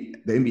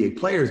NBA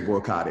players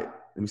boycotted.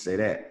 Let me say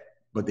that.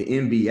 But the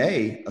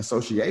NBA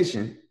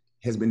Association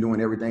has been doing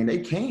everything they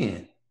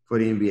can for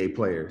the NBA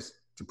players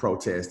to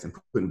protest and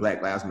putting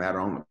Black Lives Matter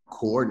on the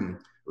court and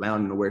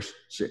allowing them to wear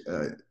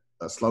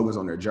slogans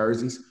on their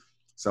jerseys.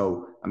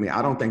 So, I mean,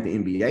 I don't think the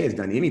NBA has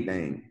done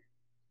anything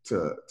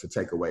to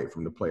take away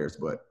from the players.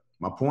 But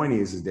my point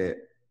is that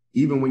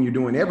even when you're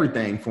doing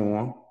everything for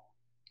them,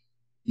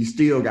 you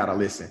still got to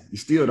listen. You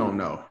still don't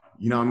know.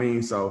 You know what I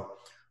mean? So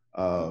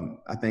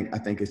I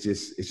think it's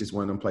just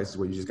one of them places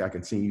where you just got to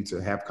continue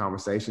to have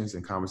conversations,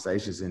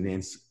 and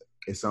then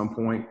at some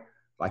point,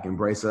 like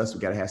Embrace Us, we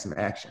got to have some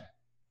action.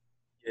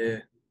 Yeah,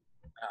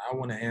 I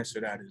want to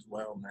answer that as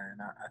well, man.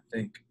 I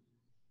think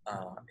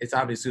it's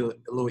obviously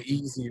a little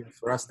easier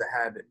for us to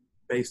have it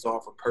based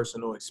off of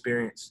personal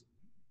experience.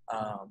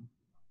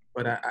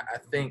 But I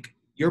think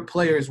your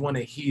players want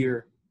to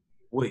hear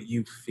what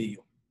you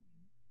feel.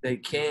 They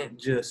can't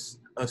just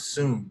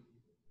assume,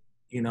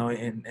 you know,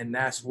 and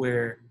that's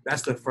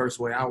the first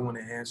way I want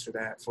to answer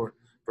that for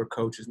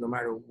coaches, no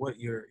matter what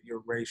your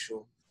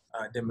racial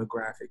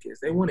demographic is.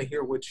 They want to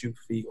hear what you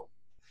feel.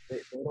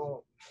 They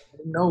don't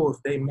know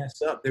if they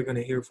mess up, they're going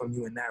to hear from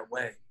you in that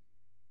way.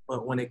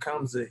 But when it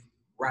comes to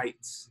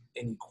rights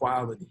and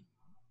equality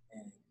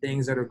and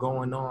things that are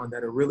going on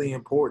that are really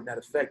important, that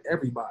affect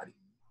everybody,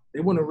 they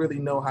want to really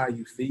know how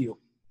you feel,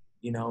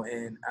 you know.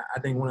 And I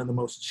think one of the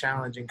most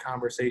challenging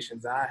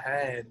conversations I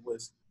had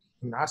was,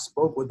 you know, I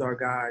spoke with our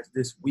guys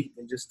this week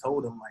and just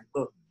told them, like,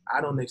 look, I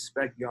don't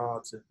expect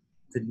y'all to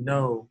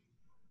know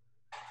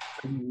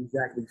how you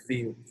exactly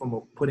feel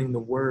from putting the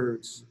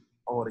words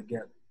all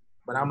together.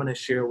 But I'm going to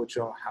share with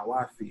y'all how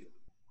I feel.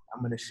 I'm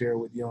going to share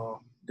with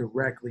y'all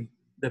directly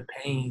the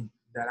pain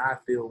that I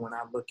feel when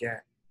I look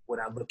at what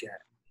I look at.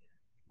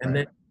 And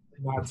then,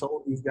 you know, I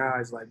told these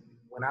guys, like,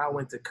 when I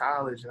went to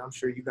college, and I'm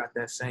sure you got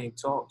that same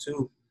talk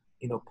too,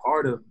 you know,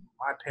 part of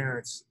my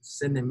parents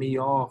sending me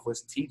off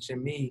was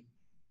teaching me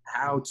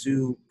how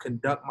to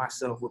conduct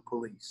myself with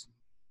police.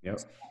 Yep.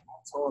 So I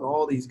taught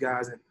all these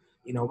guys, and,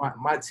 you know,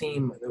 my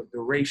team, the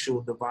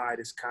racial divide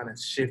has kind of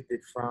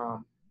shifted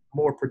from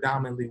more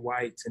predominantly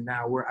white to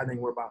now I think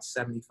we're about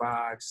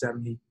 75,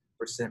 70%,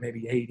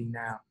 maybe 80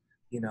 now,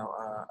 you know,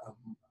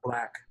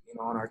 black, you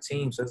know, on our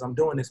team. So as I'm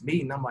doing this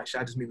meeting, I'm like,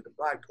 should I just meet with the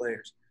black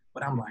players?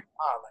 But I'm like,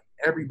 like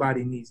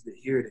everybody needs to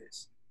hear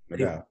this.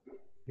 Yeah.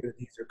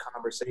 These are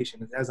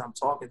conversations. As I'm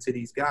talking to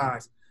these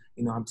guys,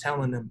 you know, I'm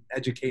telling them,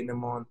 educating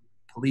them on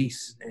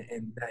police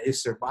and that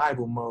it's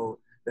survival mode,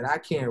 that I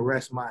can't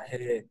rest my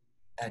head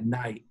at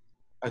night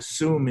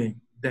assuming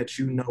that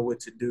you know what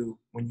to do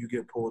when you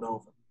get pulled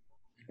over.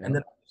 Yeah. And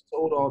then I just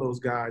told all those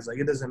guys, like,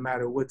 it doesn't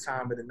matter what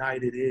time of the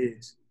night it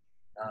is.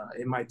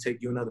 It might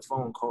take you another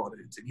phone call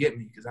to get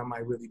me, because I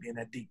might really be in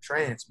that deep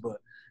trance. But,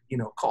 you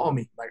know, call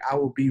me. Like, I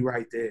will be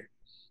right there.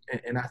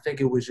 And I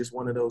think it was just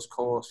one of those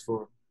calls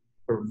for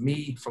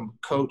me, from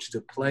coach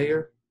to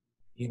player.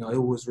 You know,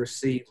 it was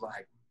received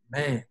like,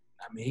 man,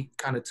 I mean, he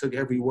kind of took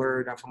every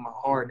word out from my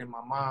heart and in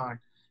my mind.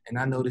 And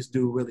I know this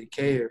dude really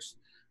cares.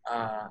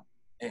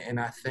 And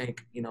I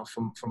think, you know,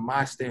 from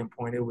my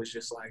standpoint, it was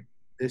just like,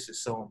 this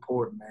is so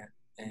important, man.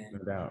 And no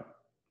doubt.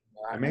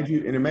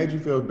 It made you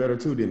feel better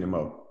too, didn't it,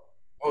 Mo?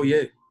 Oh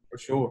yeah, for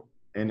sure.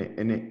 And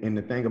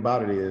the thing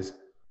about it is,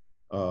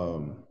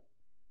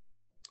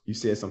 you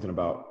said something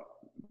about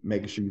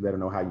making sure you let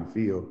them know how you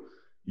feel.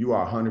 You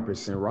are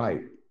 100%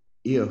 right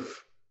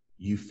if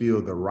you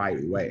feel the right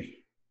way.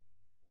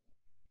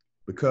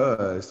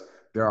 Because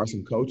there are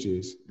some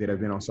coaches that have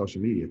been on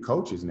social media,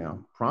 coaches now,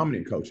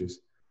 prominent coaches,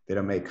 that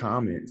have made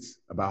comments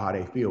about how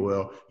they feel.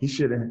 Well, he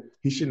shouldn't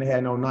have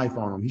had no knife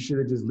on him. He should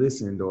have just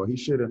listened, or he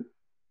should have.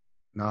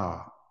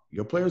 Nah,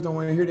 your players don't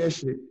want to hear that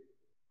shit.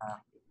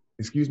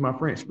 Excuse my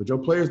French, but your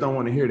players don't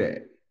want to hear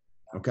that.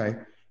 Okay?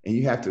 And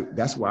you have to,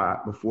 that's why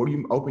before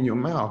you open your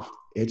mouth,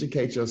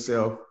 educate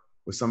yourself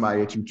with somebody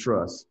that you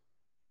trust.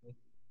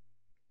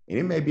 And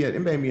it may be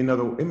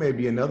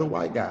another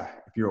white guy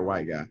if you're a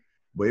white guy,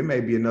 but it may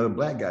be another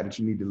black guy that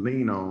you need to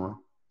lean on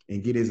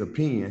and get his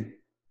opinion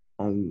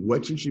on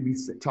what you should be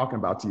talking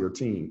about to your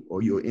team,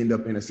 or you'll end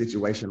up in a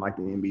situation like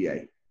the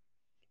NBA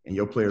and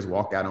your players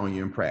walk out on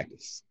you in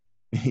practice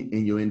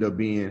and you'll end up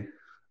being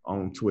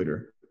on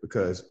Twitter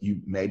because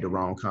you made the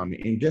wrong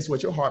comment. And guess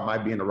what? Your heart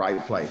might be in the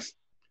right place.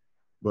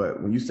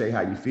 But when you say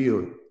how you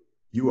feel,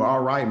 you are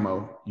all right,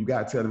 Mo. You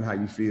got to tell them how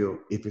you feel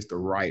if it's the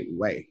right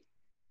way.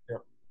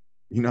 Yep.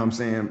 You know what I'm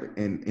saying?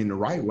 And the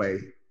right way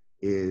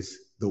is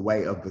the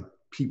way of the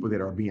people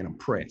that are being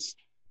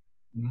oppressed.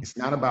 Mm-hmm. It's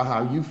not about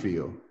how you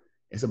feel.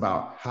 It's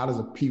about how does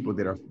the people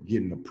that are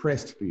getting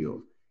oppressed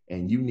feel.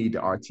 And you need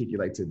to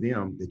articulate to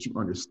them that you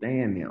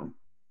understand them.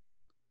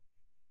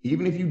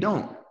 Even if you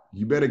don't,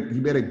 you better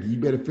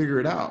figure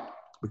it out,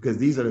 because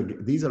these are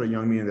the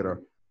young men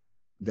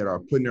that are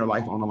putting their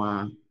life on the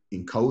line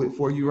in COVID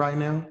for you right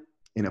now,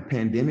 in a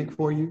pandemic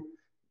for you.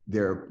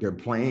 They're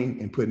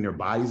playing and putting their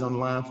bodies on the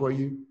line for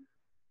you.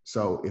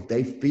 So if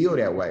they feel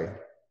that way,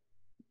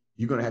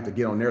 you're gonna have to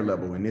get on their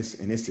level in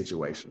this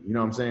situation. You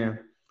know what I'm saying?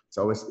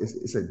 So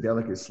it's a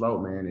delicate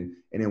slope, man.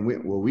 And then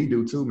what we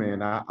do too,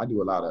 man. I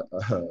do a lot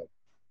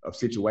of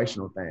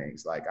situational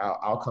things. Like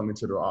I'll come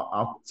into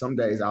some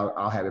days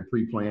I'll have it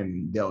pre-planned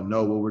and they'll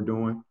know what we're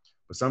doing.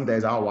 But some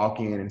days I'll walk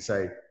in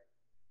and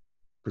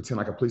pretend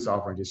like a police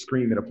officer and just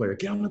scream at a player,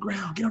 get on the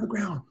ground, get on the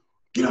ground,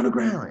 get on the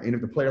ground. And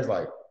if the player's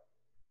like,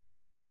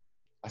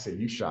 I said,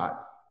 you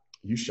shot.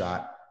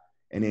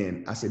 And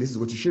then I said, this is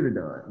what you should have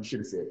done. You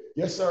should have said,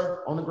 yes,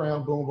 sir, on the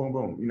ground, boom, boom,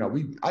 boom. You know,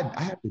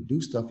 I have to do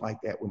stuff like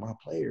that with my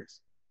players.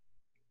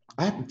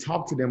 I have to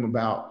talk to them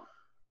about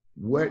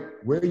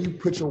where you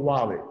put your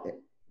wallet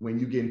when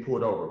you're getting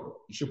pulled over.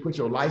 You should put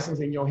your license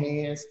in your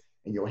hands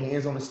and your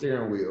hands on the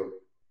steering wheel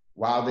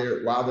while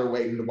they're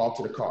waiting to walk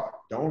to the car.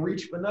 Don't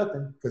reach for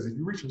nothing, because if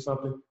you reach for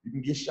something, you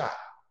can get shot.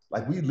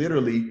 Like, we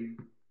literally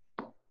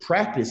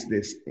practice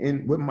this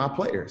with my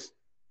players.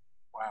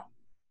 Wow.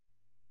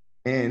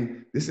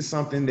 And this is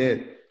something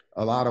that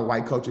a lot of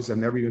white coaches have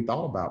never even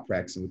thought about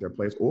practicing with their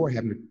players, or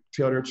having to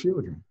tell their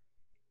children.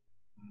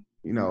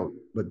 You know,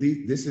 but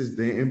this is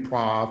the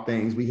improv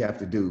things we have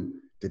to do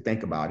to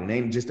think about. It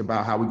ain't just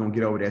about how we're going to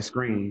get over that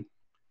screen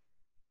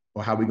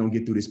or how we're going to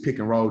get through this pick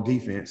and roll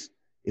defense.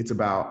 It's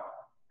about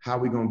how are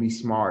we going to be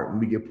smart when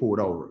we get pulled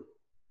over?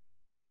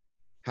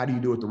 How do you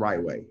do it the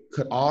right way?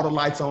 Cut all the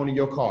lights on in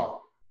your car.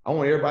 I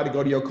want everybody to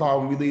go to your car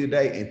when we leave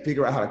today and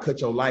figure out how to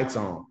cut your lights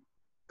on.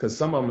 Because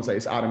some of them say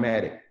it's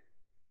automatic.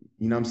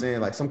 You know what I'm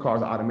saying? Like some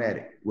cars are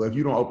automatic. Well, if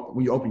you don't,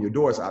 when you open your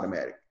door, it's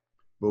automatic.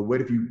 But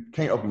what if you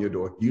can't open your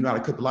door? Do you know how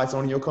to cut the lights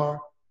on in your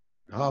car?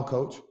 Oh,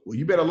 coach. Well,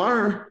 you better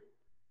learn,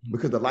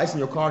 because the lights in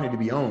your car need to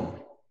be on.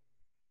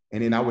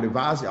 And then I would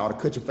advise y'all to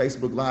cut your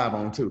Facebook Live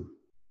on too,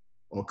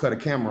 or cut a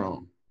camera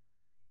on.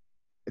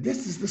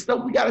 This is the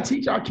stuff we got to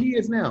teach our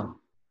kids now.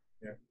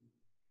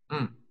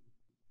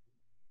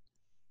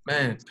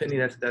 Man, Penny,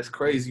 that's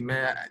crazy,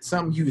 man.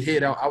 Something you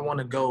hit, I want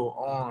to go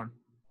on,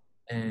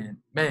 and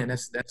man,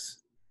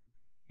 that's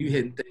you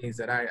hitting things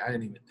that I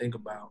didn't even think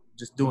about.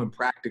 Just doing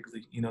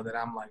practically, that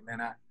I'm like,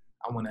 man, I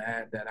want to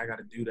add that. I got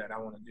to do that. I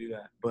want to do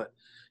that. But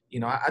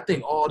I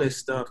think all this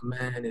stuff,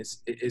 man,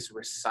 is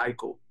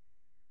recycled.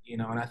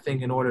 And I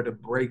think in order to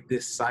break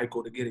this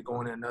cycle, to get it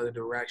going in another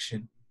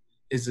direction,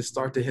 is to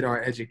start to hit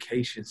our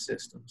education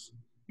systems.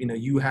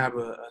 You have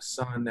a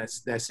son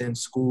that's in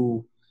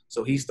school,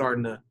 so he's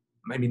starting to,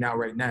 maybe not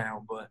right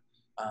now, but,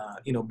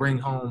 bring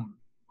home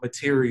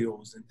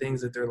materials and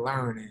things that they're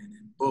learning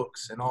and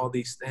books and all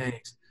these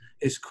things.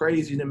 It's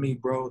crazy to me,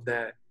 bro,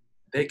 that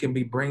they can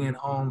be bringing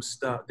home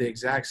stuff, the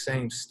exact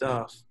same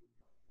stuff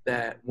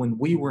that when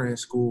we were in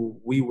school,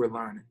 we were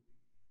learning.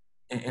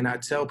 And I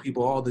tell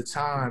people all the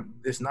time,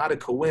 it's not a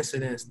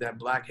coincidence that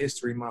Black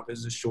History Month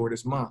is the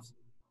shortest month.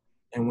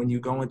 And when you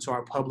go into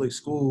our public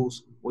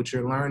schools, what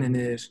you're learning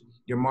is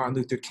your Martin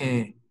Luther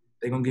King.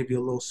 They're going to give you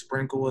a little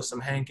sprinkle of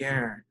some Hank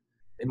Aaron.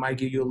 They might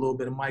give you a little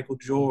bit of Michael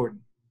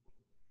Jordan.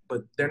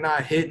 But they're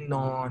not hitting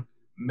on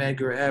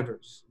Medgar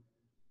Evers.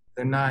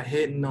 They're not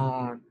hitting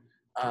on,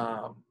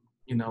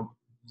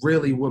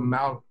 really what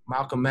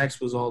Malcolm X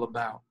was all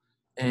about.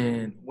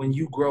 And when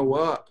you grow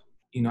up,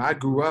 I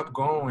grew up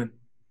going,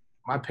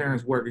 my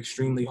parents worked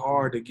extremely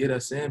hard to get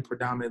us in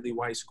predominantly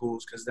white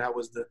schools, because that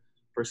was the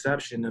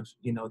perception of,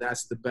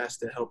 that's the best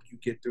to help you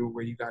get through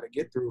where you got to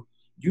get through.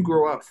 You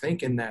grow up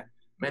thinking that,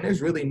 man,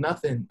 there's really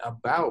nothing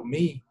about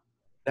me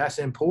that's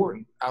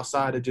important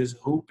outside of just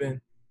hooping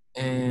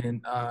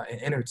and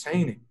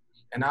entertaining.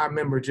 And I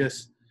remember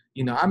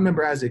I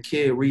remember as a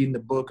kid reading the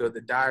book of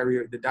the Diary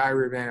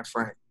of Anne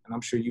Frank, and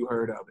I'm sure you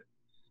heard of it.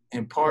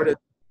 And part of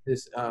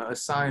this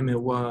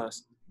assignment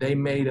was they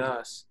made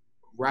us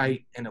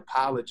write and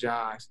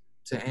apologize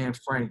to Anne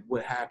Frank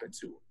what happened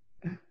to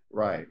her.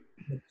 Right.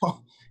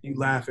 You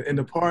laughing. And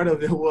the part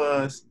of it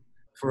was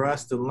for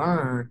us to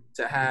learn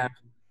to have,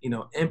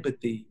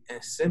 empathy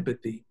and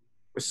sympathy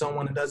for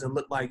someone that doesn't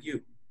look like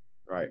you.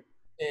 Right.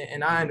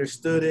 And I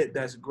understood it.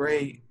 That's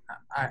great.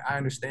 I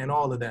understand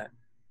all of that.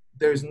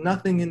 There's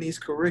nothing in these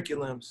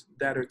curriculums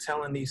that are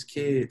telling these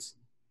kids,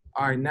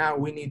 all right, now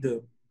we need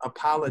to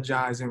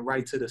apologize and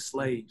write to the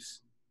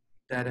slaves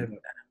that have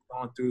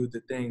gone through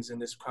the things in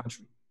this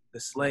country, the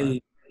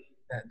slaves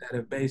that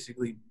have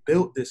basically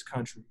built this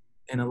country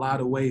in a lot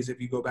of ways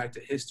if you go back to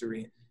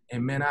history.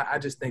 And man, I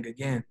just think,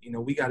 again,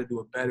 we got to do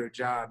a better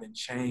job and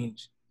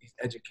change these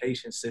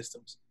education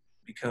systems,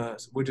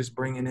 because we're just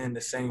bringing in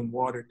the same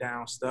watered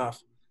down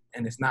stuff,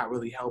 and it's not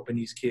really helping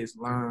these kids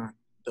learn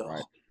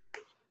the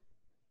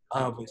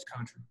of this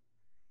country.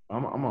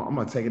 I'm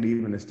gonna take it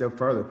even a step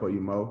further for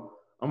you, Mo.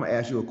 I'm gonna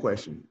ask you a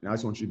question, and I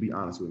just want you to be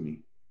honest with me.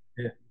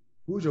 Yeah.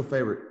 Who was your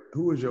favorite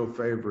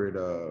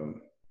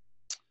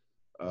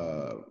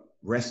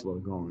wrestler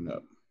growing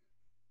up?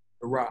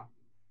 The Rock.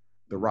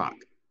 The Rock.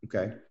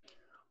 Okay.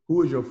 Who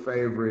was your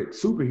favorite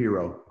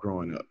superhero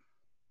growing up?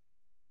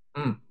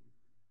 I'm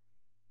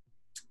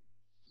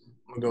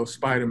gonna go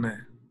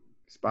Spider-Man.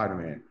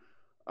 Spider-Man.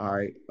 All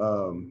right.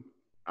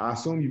 I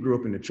assume you grew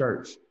up in the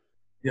church.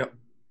 Yep.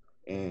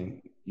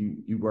 And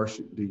you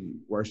worship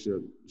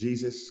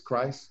Jesus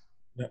Christ?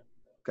 Yep.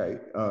 Okay.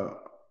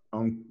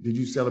 Did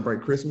you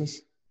celebrate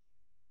Christmas?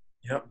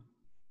 Yep.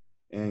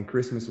 And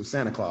Christmas was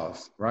Santa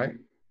Claus, right?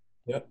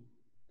 Yep.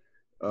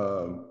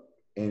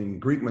 In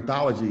Greek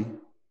mythology,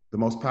 the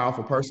most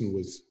powerful person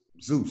was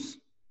Zeus.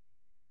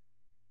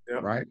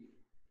 Yep. Right?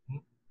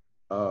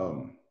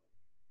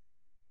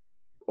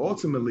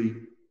 Ultimately,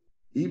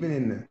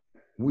 even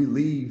we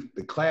leave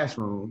the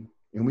classroom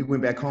and we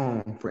went back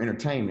home for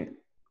entertainment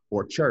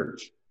or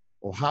church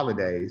or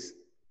holidays,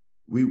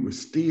 we were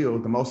still,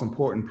 the most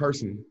important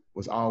person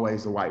was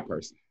always the white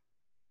person.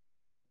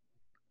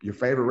 Your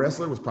favorite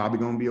wrestler was probably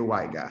going to be a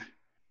white guy.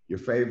 Your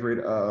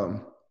favorite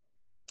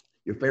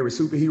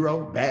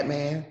superhero,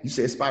 Batman, you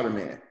said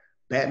Spider-Man.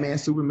 Batman,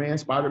 Superman,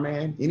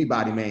 Spider-Man,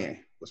 anybody man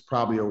was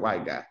probably a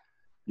white guy.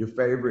 Your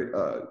favorite,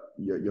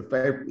 your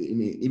favorite, I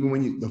mean, even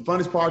when the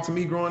funnest part to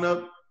me growing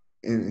up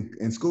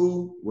in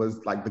school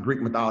was like the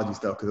Greek mythology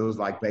stuff, because it was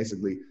like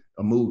basically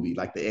a movie,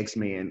 like the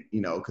X-Men,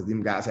 because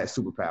them guys had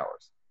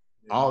superpowers.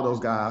 Yeah. All those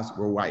guys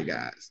were white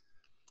guys.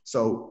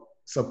 So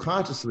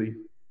subconsciously,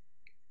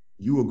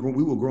 we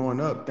were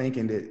growing up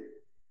thinking that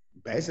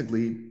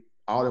basically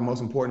all the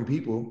most important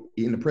people,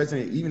 even the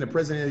president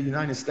of the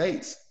United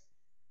States,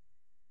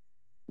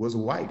 was a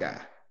white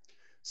guy.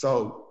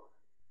 So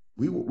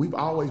we've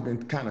always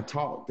been kind of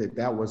taught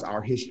that was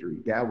our history.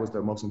 That was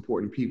the most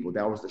important people.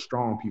 That was the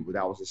strong people.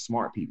 That was the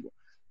smart people.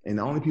 And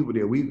the only people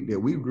that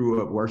we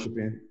grew up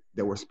worshiping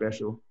that were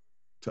special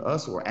to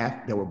us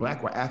that were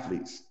Black were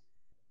athletes,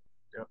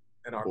 yep.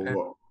 And our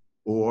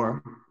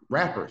or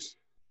rappers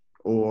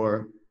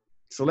or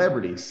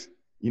celebrities.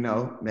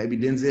 Maybe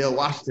Denzel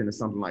Washington or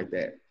something like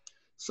that.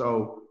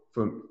 So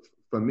for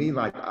me,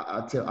 like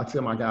I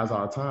tell my guys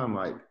all the time,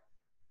 like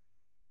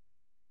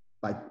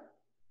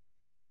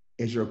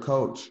as your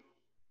coach,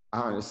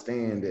 I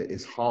understand that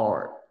it's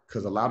hard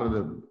because a lot of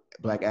the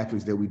Black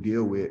athletes that we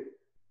deal with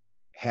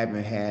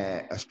haven't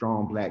had a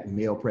strong Black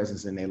male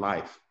presence in their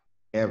life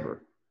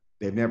ever.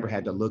 They've never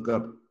had to look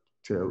up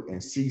to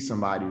and see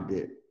somebody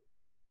that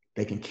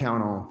they can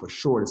count on for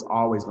sure. It's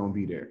always going to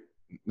be there.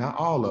 Not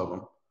all of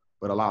them,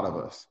 but a lot of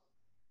us.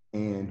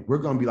 And we're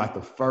going to be like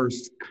the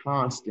first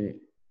constant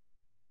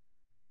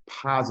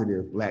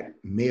positive Black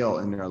male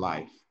in their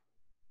life,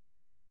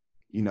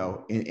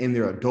 in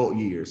their adult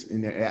years,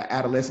 in their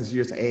adolescence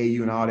years to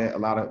AAU and all that. A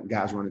lot of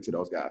guys run into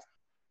those guys.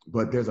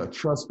 But there's a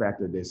trust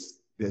factor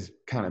that's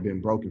kind of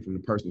been broken from the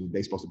person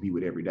they're supposed to be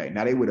with every day.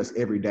 Now they with us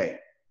every day.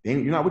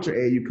 You're not with your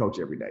AAU coach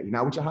every day. You're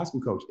not with your high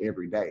school coach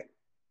every day.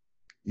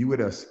 You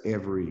with us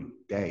every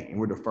day, and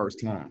we're the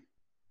first time.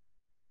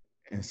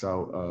 And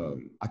so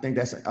I think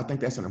that's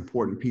an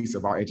important piece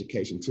of our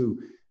education too.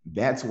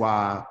 That's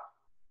why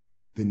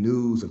the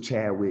news of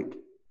Chadwick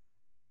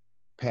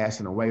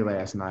passing away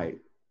last night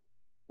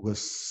was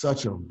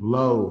such a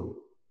blow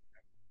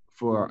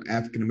for our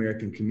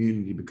African-American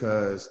community,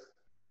 because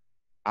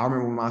I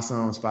remember when my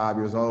son was 5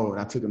 years old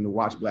and I took him to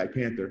watch Black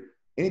Panther.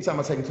 Anytime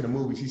I take him to the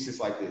movies, he's just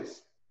like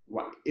this.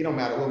 It don't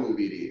matter what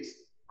movie it is.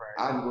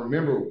 Right. I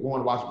remember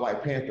going to watch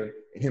Black Panther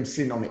and him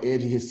sitting on the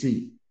edge of his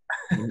seat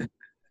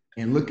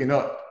and looking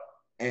up.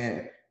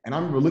 And I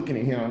remember looking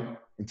at him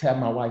and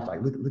tapping my wife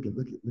like, look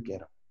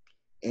at him.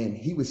 And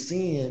he was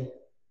seeing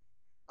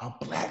a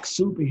Black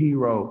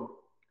superhero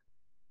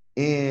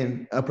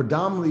in a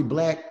predominantly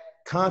Black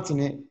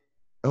continent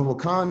of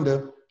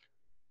Wakanda,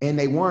 and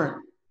they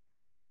weren't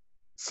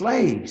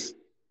slaves.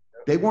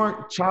 They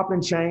weren't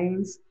chopping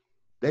chains.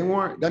 They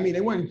weren't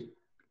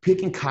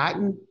picking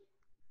cotton.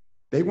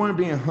 They weren't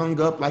being hung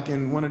up like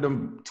in one of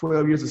them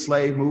 12 Years a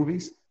Slave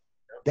movies.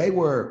 They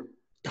were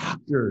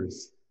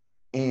doctors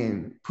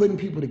and putting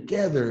people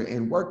together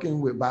and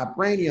working with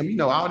vibranium,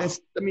 all this.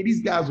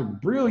 These guys were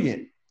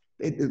brilliant.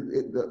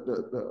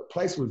 The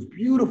place was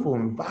beautiful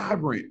and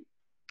vibrant.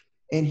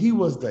 And he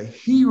was the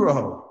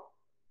hero.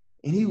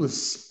 And he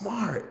was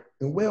smart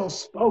and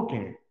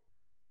well-spoken.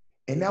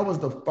 And that was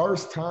the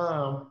first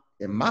time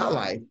in my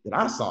life that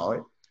I saw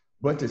it.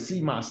 But to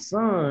see my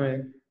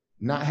son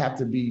not have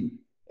to be,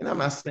 and I'm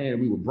not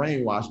saying we were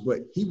brainwashed, but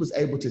he was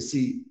able to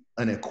see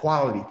an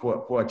equality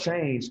for a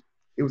change.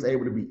 It was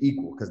able to be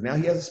equal, because now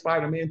he has a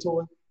Spider-Man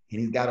toy and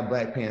he's got a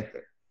Black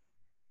Panther.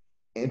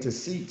 And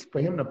for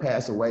him to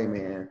pass away,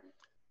 man,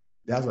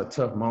 that was a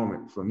tough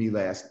moment for me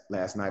last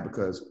night,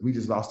 because we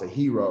just lost a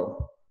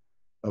hero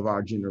of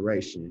our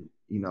generation.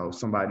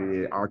 Somebody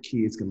that our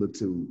kids can look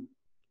to,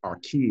 our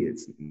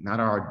kids, not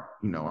our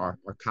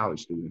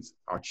college students,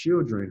 our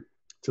children,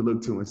 to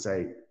look to and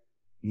say,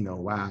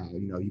 wow,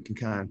 you can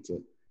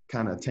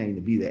kind of attain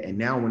to be that. And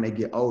now when they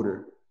get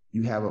older,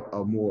 you have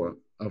a more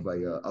of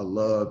a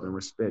love and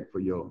respect for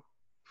your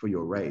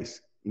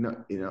race. I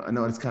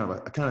know it's kind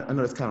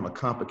of a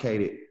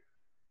complicated,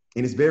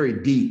 and it's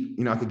very deep.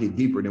 I could get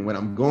deeper than what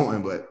I'm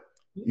going, but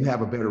you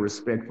have a better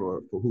respect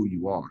for who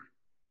you are.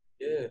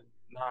 Yeah,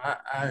 no,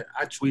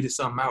 I tweeted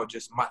something out,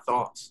 just my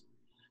thoughts.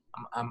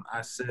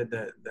 I said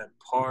that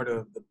part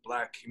of the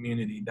Black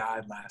community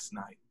died last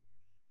night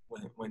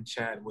when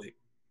Chadwick,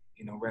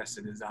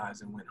 rested his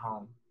eyes and went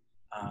home.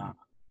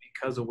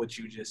 Because of what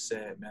you just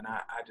said, man,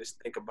 I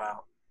just think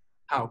about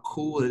how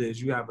cool it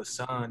is. You have a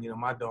son.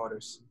 My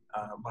daughter's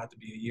about to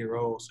be a year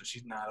old, so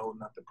she's not old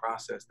enough to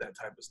process that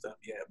type of stuff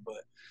yet.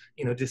 But,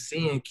 just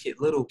seeing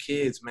little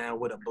kids, man,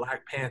 with a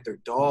Black Panther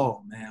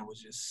doll, man,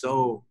 was just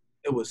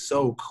it was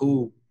so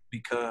cool,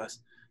 because,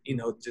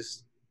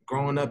 just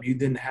growing up, you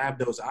didn't have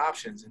those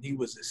options, and he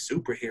was a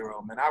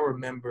superhero, man. I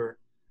remember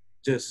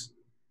just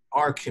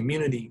our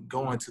community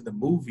going to the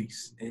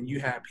movies, and you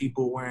had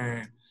people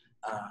wearing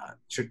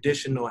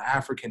traditional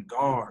African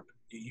garb.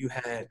 You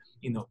had,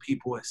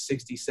 people at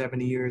 60,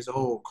 70 years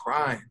old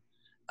crying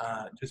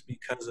just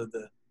because of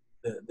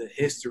the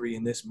history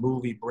in this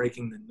movie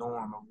breaking the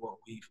norm of what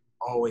we've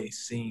always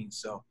seen.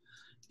 So,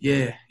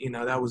 yeah,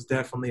 that was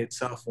definitely a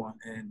tough one.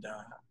 And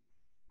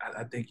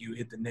I think you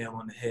hit the nail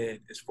on the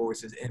head as far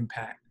as his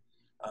impact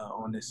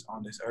on this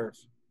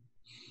earth.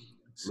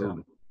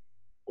 So,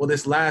 well,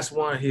 this last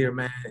one here,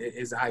 man,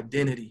 is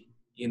identity.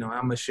 I'm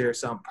going to share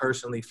something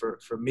personally for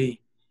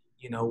me.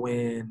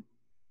 When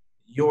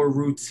your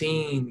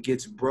routine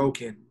gets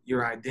broken,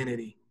 your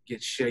identity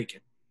gets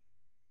shaken.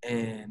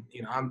 And,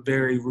 I'm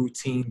very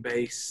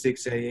routine-based,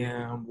 6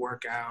 a.m.,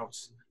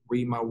 workouts,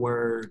 read my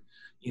word,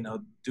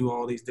 do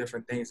all these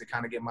different things to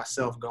kind of get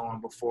myself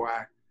going before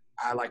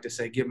I like to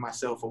say, give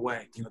myself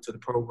away, to the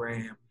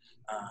program,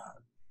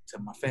 to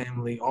my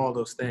family, all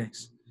those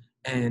things.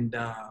 And,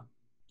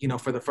 you know,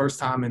 for the first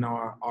time in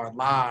our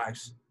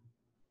lives,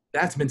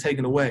 that's been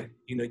taken away.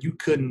 You know, you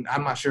couldn't,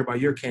 I'm not sure about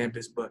your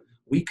campus, but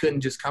we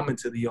couldn't just come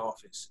into the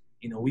office.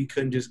 You know, we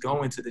couldn't just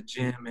go into the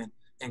gym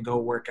and go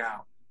work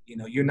out. You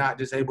know, you're not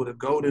just able to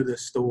go to the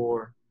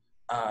store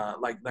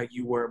like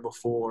you were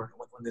before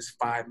when this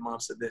 5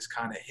 months of this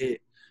kind of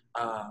hit.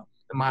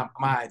 My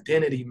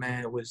identity,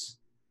 man, was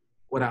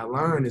what I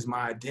learned is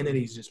my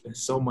identity's just been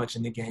so much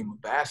in the game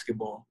of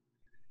basketball,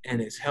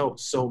 and it's helped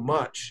so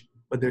much.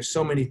 But there's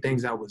so many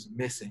things I was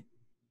missing.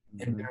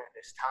 Mm-hmm. And during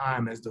this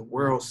time, as the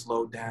world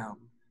slowed down,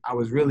 I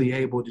was really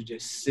able to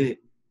just sit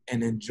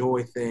and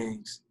enjoy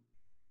things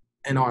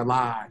in our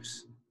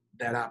lives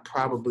that I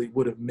probably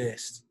would have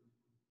missed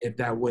if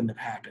that wouldn't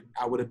have happened.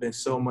 I would have been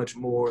so much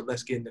more,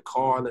 let's get in the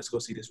car, let's go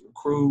see this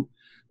recruit,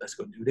 let's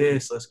go do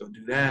this, let's go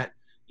do that,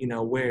 you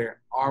know, where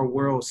our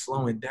world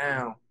slowing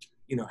down,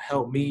 you know,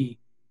 helped me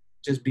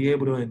just be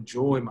able to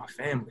enjoy my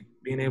family,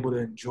 being able to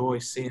enjoy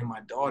seeing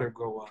my daughter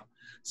grow up.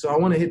 So I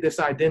want to hit this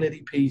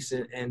identity piece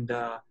and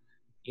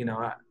you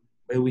know,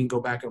 maybe we can go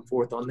back and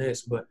forth on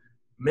this, but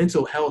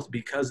mental health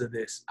because of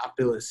this, I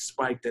feel is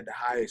spiked at the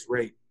highest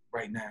rate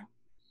right now.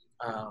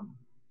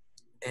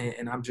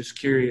 And I'm just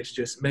curious,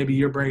 just maybe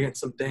you're bringing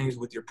some things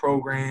with your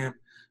program,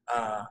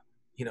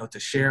 you know, to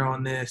share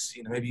on this.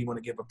 You know, maybe you want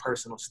to give a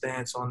personal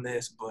stance on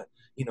this, but,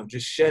 you know,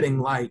 just shedding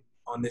light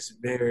on this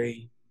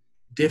very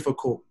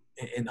difficult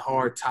and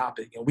hard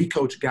topic. And we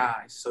coach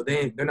guys, so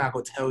they're not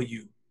going to tell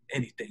you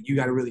anything. You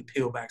got to really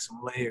peel back some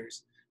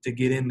layers to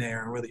get in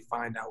there and really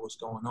find out what's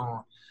going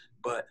on.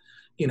 But,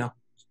 you know,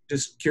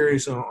 just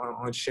curious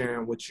on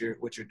sharing what you're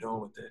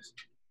doing with this.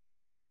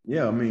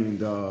 Yeah, I mean,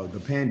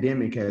 the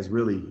pandemic has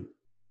really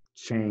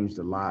changed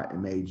a lot. It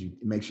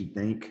makes you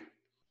think.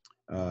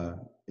 It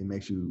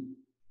makes you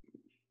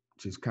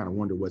just kind of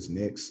wonder what's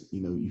next.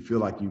 You know, you feel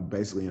like you're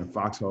basically in a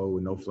foxhole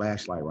with no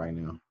flashlight right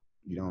now.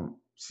 You don't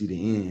see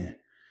the end.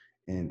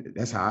 And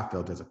that's how I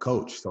felt as a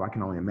coach. So I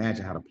can only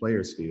imagine how the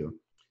players feel.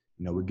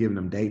 You know, we're giving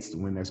them dates to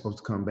when they're supposed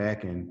to come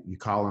back, and you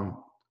call them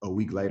a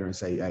week later and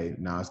say, hey,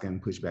 no, it's getting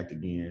pushed back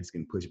again. It's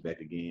getting pushed back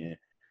again.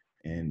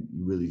 And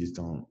you really just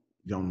don't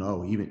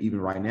know.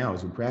 Even right now,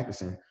 as we're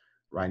practicing,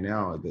 right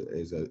now,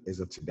 as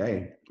of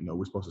today, you know,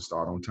 we're supposed to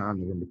start on time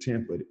November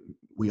 10th, but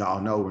we all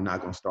know we're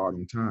not going to start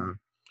on time.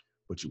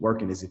 But you're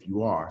working as if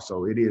you are.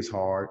 So it is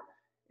hard.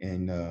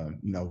 And,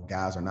 you know,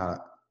 guys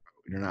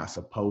they're not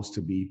supposed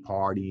to be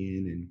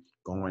partying and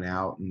going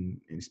out and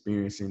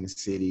experiencing the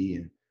city.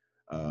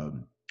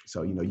 And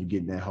so, you know, you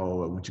get in that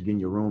whole, once you get in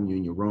your room, you're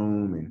in your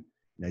room, and,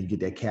 you know, you get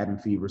that cabin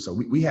fever. So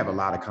we have a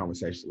lot of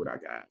conversations with our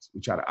guys.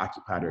 We try to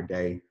occupy their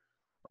day.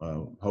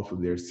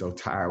 Hopefully they're so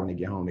tired when they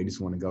get home, they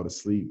just want to go to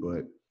sleep.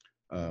 But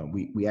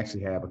we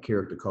actually have a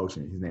character coach,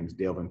 and his name is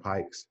Delvin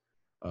Pikes,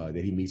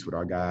 that he meets with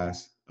our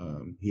guys.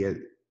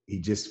 He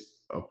just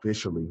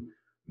officially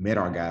met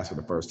our guys for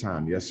the first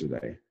time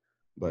yesterday,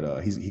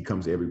 but he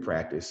comes to every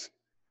practice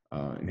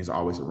and he's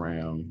always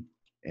around.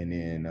 And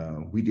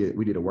then we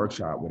did a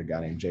workshop with a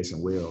guy named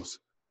Jason Wells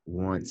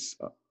once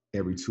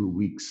every 2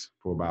 weeks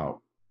for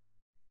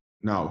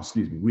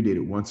we did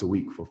it once a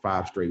week for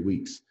 5 straight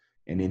weeks.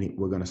 And then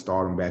we're going to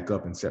start them back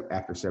up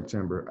after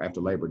September, after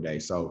Labor Day.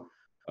 So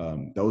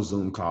those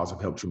Zoom calls have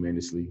helped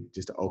tremendously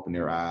just to open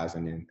their eyes.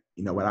 And then,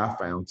 you know, what I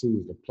found too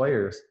is the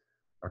players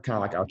are kind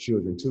of like our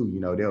children too. You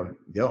know,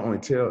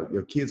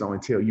 your kids only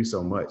tell you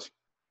so much.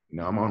 You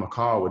know, I'm on a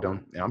call with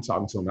them and I'm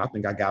talking to them. I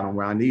think I got them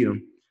where I need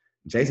them.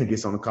 Jason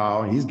gets on the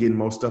call and he's getting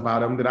more stuff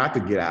out of them than I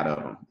could get out of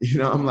them. You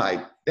know, I'm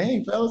like,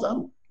 dang, fellas,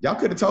 y'all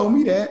could have told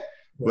me that.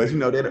 But, you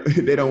know,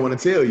 they don't want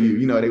to tell you.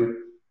 You know,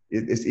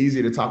 it's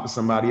easier to talk to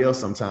somebody else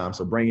sometimes.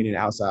 So bringing in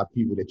outside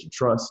people that you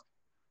trust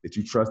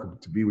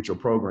to be with your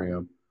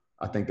program,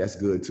 I think that's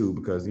good too,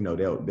 because, you know,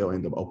 they'll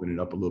end up opening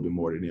up a little bit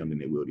more to them than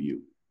they will to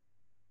you.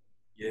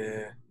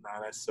 Yeah,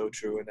 no, that's so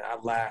true. And I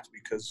laugh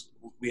because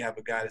we have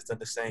a guy that's done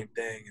the same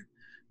thing, and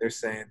they're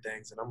saying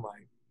things, and I'm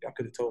like, y'all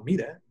could have told me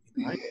that.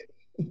 Right?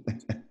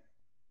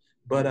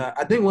 But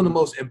I think one of the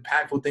most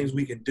impactful things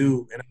we can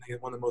do, and I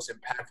think one of the most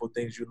impactful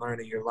things you learn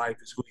in your life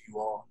is who you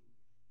are.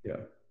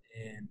 Yeah.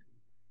 And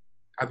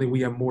I think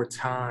we have more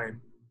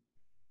time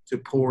to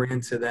pour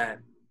into that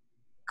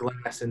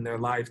glass in their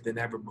life than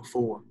ever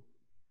before.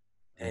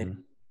 And,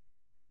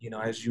 you know,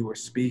 as you were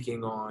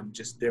speaking on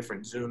just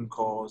different Zoom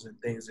calls and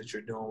things that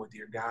you're doing with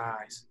your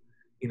guys,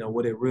 you know,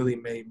 what it really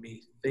made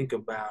me think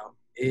about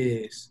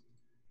is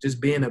just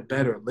being a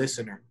better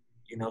listener.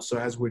 You know, so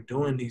as we're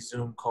doing these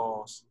Zoom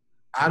calls,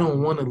 I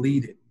don't want to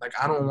lead it. Like,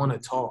 I don't want to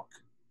talk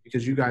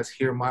because you guys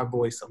hear my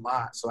voice a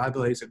lot. So I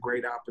feel like it's a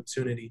great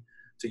opportunity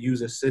to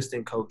use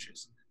assistant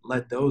coaches.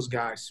 Let those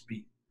guys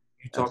speak.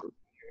 You talk to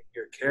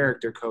your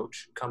character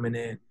coach coming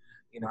in.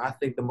 You know, I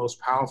think the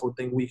most powerful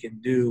thing we can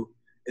do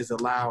is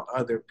allow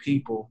other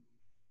people.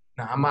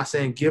 Now, I'm not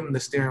saying give them the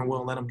steering wheel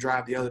and let them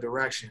drive the other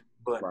direction,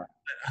 but let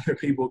other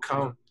people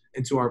come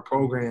into our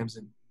programs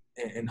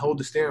and hold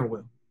the steering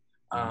wheel.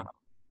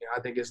 I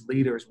think as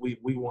leaders, we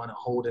want to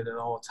hold it at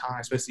all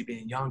times, especially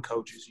being young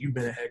coaches. You've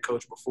been a head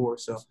coach before,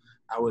 so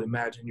I would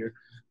imagine you're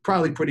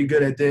probably pretty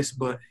good at this.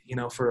 But,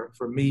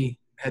 for me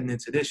heading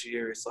into this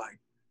year, it's like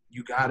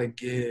you got to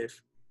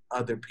give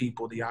other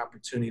people the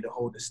opportunity to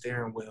hold the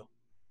steering wheel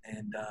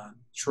and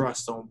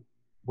trust on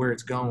where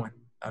it's going,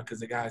 because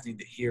the guys need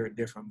to hear a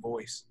different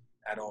voice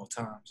at all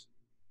times.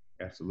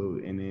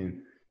 Absolutely. And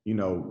then,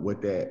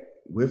 with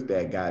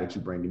that guy that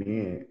you're bringing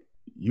in,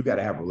 you got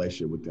to have a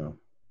relationship with them.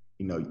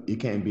 It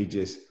can't be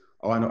just,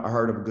 oh, I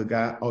heard of a good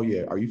guy. Oh,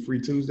 yeah. Are you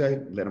free Tuesday?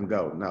 Let him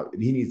go. No,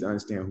 he needs to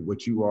understand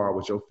what you are,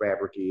 what your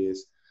fabric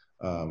is,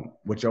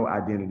 what your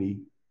identity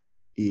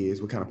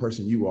is, what kind of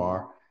person you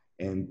are.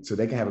 And so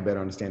they can have a better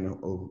understanding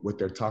of what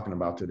they're talking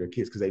about to their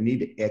kids, because it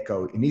needs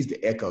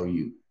to echo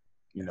you.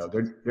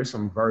 There's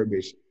some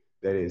verbiage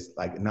that is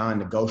like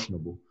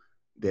non-negotiable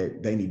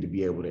that they need to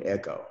be able to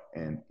echo.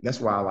 And that's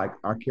why I like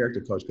our character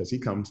coach, because he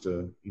comes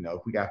to,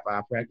 if we got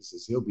 5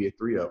 practices, he'll be at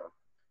 3 of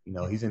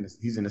them. He's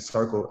in the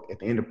circle at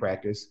the end of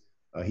practice.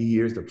 He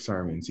hears the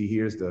sermons. He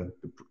hears the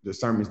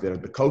sermons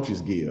that the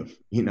coaches give,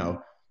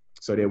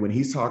 so that when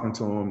he's talking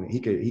to him, he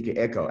could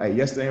echo, hey,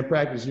 yesterday in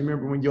practice, you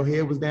remember when your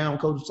head was down,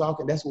 coach was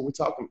talking? That's what we're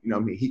talking.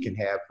 He can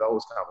have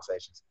those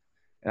conversations.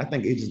 And I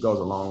think it just goes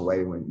a long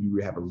way when you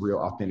have a real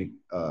authentic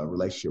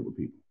relationship with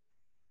people.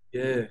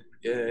 Yeah.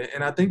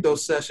 And I think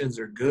those sessions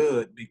are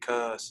good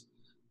because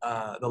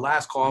the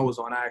last call I was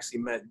on, I actually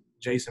met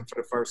Jason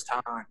for the first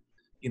time.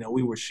 He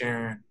was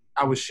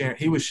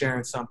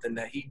sharing something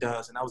that he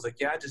does. And I was like,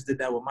 yeah, I just did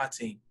that with my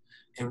team.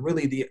 And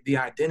really the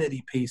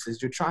identity piece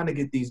is you're trying to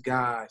get these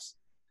guys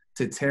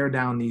to tear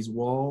down these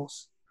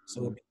walls.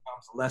 So it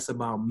becomes less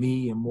about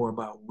me and more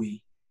about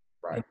we.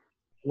 Right. And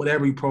what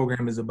every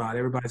program is about.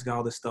 Everybody's got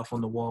all this stuff on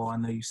the wall. I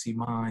know you see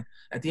mine.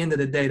 At the end of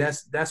the day,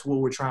 that's what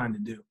we're trying to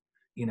do,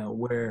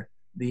 where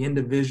the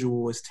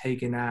individual is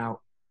taken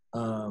out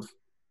of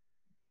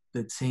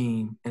the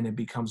team and it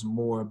becomes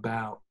more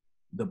about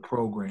the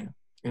program.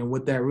 And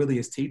what that really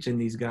is teaching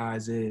these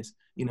guys is,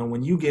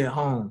 when you get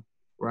home,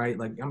 right?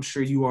 Like I'm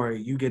sure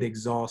you get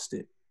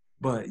exhausted,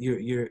 but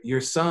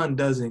your son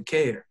doesn't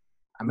care.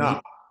 I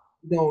mean,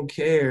 he don't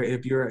care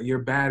if your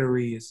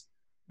battery is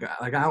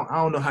like, I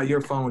don't know how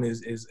your phone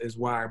is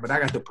wired, but I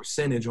got the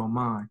percentage on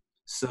mine.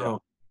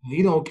 So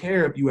he don't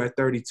care if you at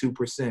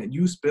 32%.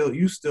 You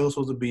still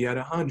supposed to be at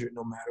 100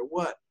 no matter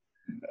what.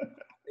 I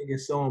think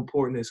it's so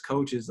important as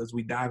coaches, as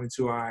we dive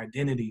into our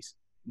identities,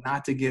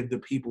 not to give the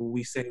people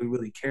we say we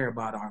really care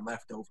about our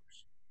leftovers.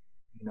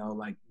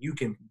 Like you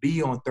can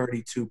be on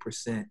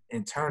 32%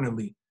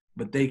 internally,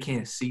 but they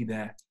can't see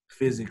that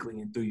physically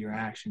and through your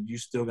actions. You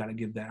still got to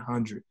give that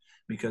 100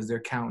 because they're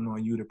counting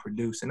on you to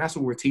produce. And that's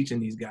what we're teaching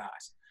these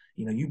guys.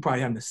 You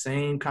probably have the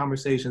same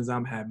conversations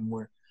I'm having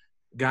where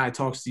guy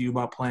talks to you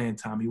about playing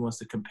time. He wants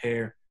to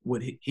compare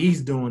what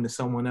he's doing to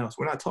someone else.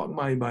 We're not talking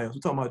about anybody else.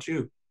 We're talking about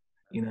you.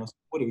 So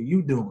what are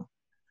you doing?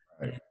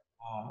 Right.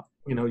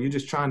 You're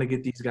just trying to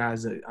get these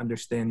guys to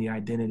understand the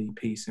identity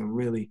piece, and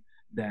really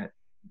that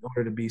in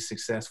order to be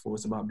successful,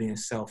 it's about being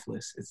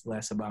selfless. It's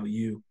less about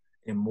you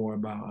and more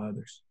about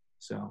others.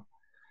 So,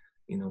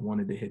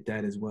 wanted to hit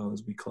that as well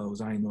as we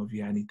close. I didn't know if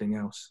you had anything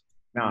else.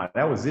 No,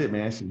 that was it,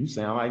 man. You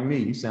sound like me.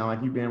 You sound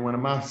like you've been one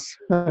of my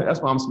 –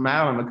 that's why I'm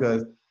smiling,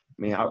 because,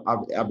 man,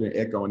 I've been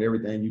echoing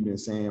everything you've been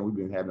saying. We've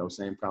been having those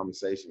same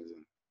conversations.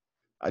 And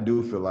I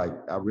really feel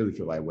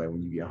like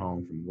when you get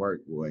home from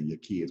work, boy, and your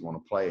kids want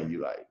to play, and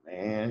you're like,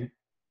 man,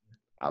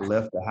 I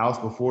left the house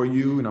before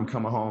you and I'm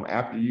coming home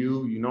after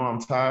you. I'm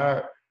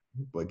tired.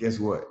 But guess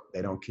what?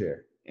 They don't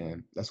care.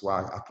 And that's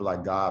why I feel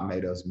like God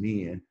made us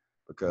men,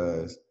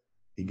 because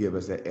he give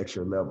us that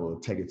extra level,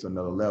 take it to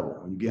another level.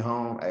 When you get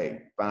home,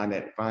 hey, find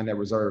that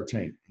reserve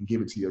tank and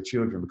give it to your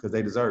children, because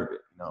they deserve it,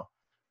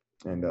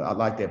 And I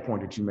like that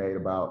point that you made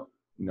about,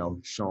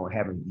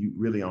 having you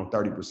really on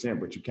 30%,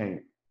 but you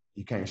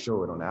can't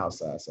show it on the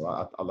outside. So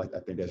I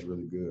think that's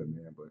really good,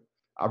 man. But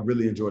I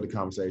really enjoyed the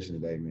conversation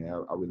today,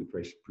 man. I really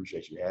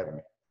appreciate you having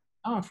me.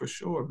 Oh, for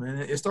sure, man.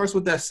 It starts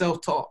with that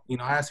self-talk.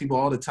 I ask people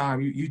all the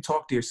time, you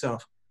talk to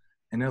yourself.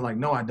 And they're like,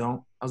 no, I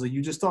don't. I was like,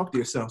 you just talk to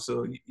yourself.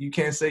 So you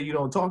can't say you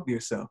don't talk to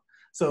yourself.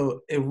 So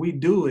if we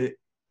do it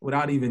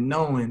without even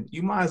knowing,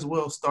 you might as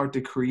well start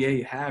to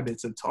create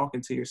habits of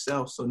talking to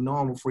yourself. So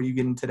knowing before you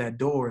get into that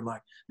door,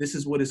 like, this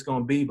is what it's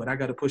going to be, but I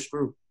got to push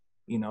through.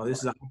 This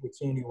is an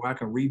opportunity where I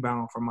can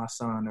rebound for my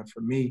son. Or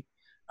for me,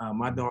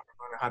 my daughter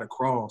learning how to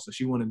crawl. So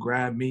she want to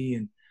grab me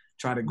and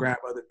try to grab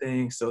other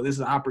things. So this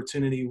is an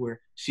opportunity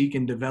where she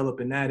can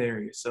develop in that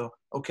area. So,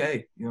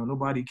 okay,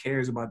 nobody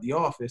cares about the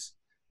office.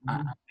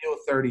 I feel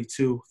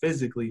 32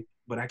 physically,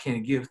 but I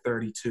can't give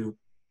 32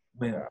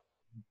 to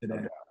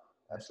that.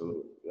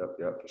 Absolutely.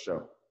 Yep, for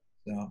sure.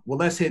 So, well,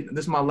 this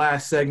is my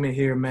last segment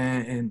here,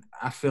 man. And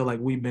I feel like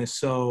we've been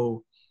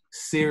so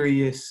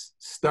serious,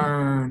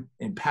 stern,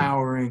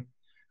 empowering.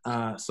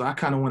 So I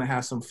kind of want to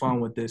have some fun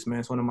with this,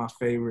 man. It's one of my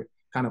favorite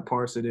kind of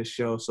parts of this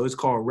show. So it's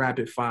called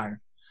Rapid Fire.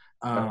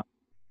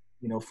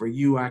 For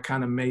you, I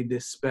kind of made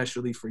this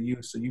specially for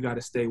you. So you got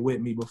to stay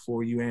with me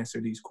before you answer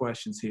these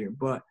questions here.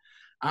 But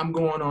I'm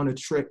going on a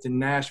trip to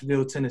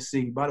Nashville,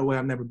 Tennessee. By the way,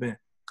 I've never been.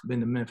 I've been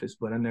to Memphis,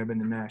 but I've never been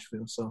to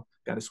Nashville. So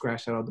got to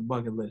scratch that off the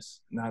bucket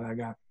list. Now that I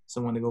got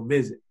someone to go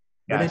visit.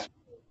 Gotcha.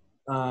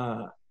 But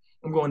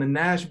I'm going to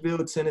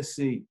Nashville,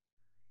 Tennessee.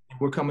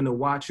 We're coming to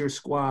watch your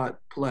squad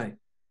play.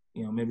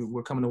 You know, maybe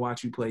we're coming to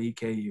watch you play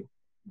EKU,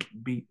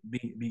 beat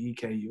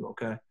EKU,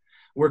 okay?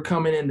 We're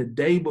coming in the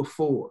day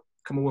before,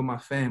 coming with my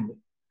family.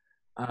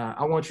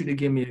 I want you to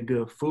give me a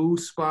good food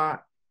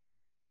spot,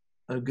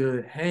 a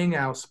good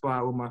hangout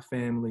spot with my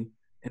family,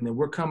 and then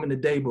we're coming the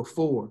day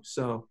before.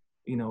 So,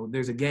 you know,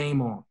 there's a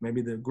game on.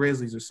 Maybe the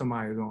Grizzlies or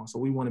somebody is on. So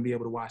we want to be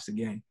able to watch the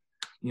game.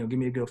 You know, give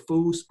me a good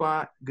food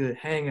spot, good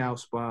hangout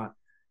spot,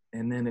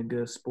 and then a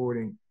good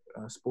sporting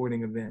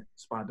event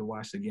spot to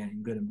watch the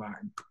game. Good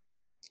environment.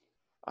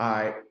 All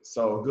right.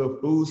 So a good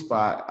food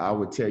spot, I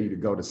would tell you to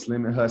go to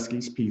Slim and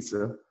Husky's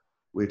Pizza,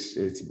 which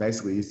is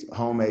basically it's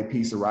homemade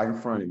pizza right in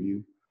front of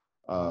you.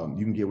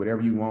 You can get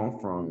whatever you want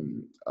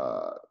from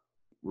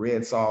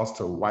red sauce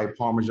to white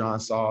Parmesan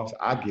sauce.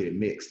 I get it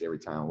mixed every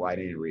time, white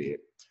and red.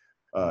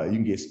 You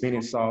can get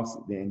spinach sauce.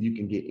 Then you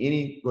can get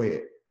any. Go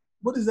ahead.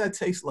 What does that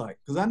taste like?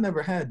 Because I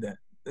never had that.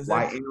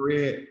 White and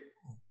red,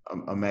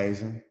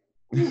 amazing.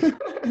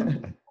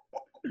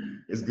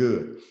 It's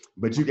good.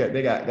 But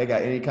they got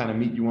any kind of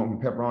meat you want,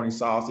 from pepperoni,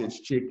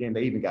 sausage, chicken.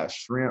 They even got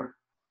shrimp,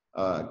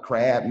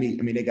 crab meat.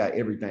 I mean, they got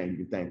everything you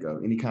can think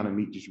of. Any kind of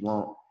meat that you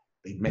want.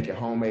 They make it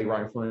homemade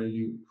right in front of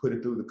you. Put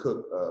it through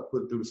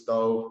the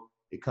stove.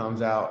 It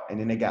comes out, and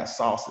then they got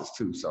sauces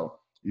too. So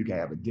you can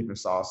have a different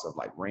sauce of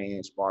like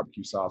ranch,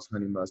 barbecue sauce,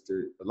 honey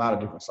mustard, a lot of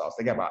different sauces.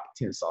 They got about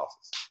 10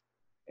 sauces.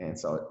 And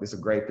so it's a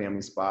great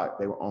family spot.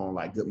 They were on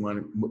like Good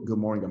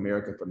Morning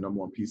America for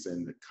 #1 pizza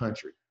in the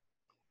country.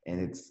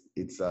 And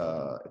it's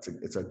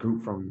a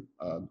group from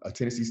a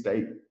Tennessee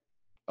State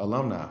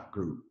alumni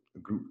group,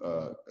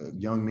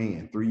 young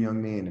men, 3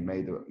 young men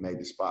that made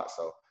the spot.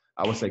 So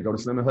I would say go to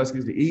Slim and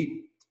Huskies to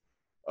eat.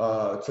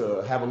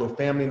 To have a little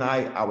family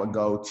night, I would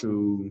go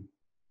to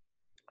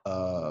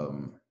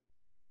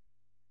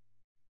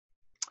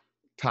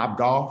Top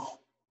Golf,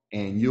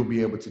 and you'll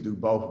be able to do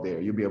both there.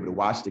 You'll be able to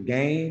watch the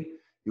game.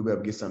 You'll be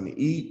able to get something to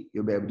eat.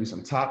 You'll be able to do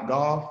some Top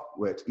Golf,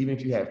 which even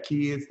if you have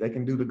kids, they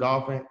can do the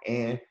golfing,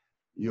 and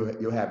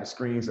you'll have the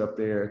screens up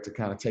there to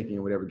kind of take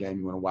in whatever game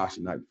you want to watch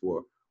the night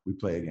before we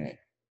play a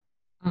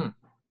game.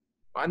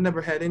 I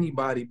never had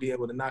anybody be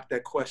able to knock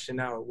that question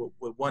out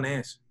with one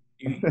answer.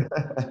 You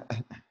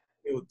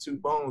killed 2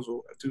 birds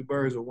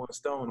with 1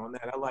 stone on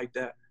that. I like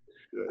that.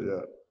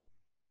 Yeah.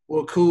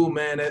 Well, cool,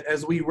 man.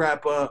 As we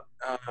wrap up,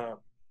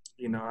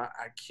 you know,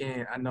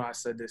 I know I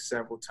said this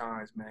several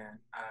times, man.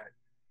 I'm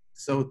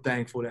so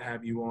thankful to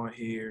have you on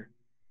here.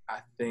 I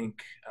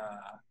think,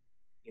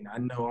 you know, I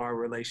know our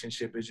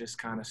relationship is just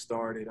kind of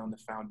started on the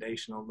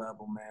foundational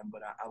level, man,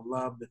 but I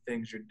love the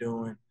things you're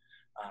doing.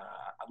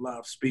 I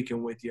love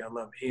speaking with you. I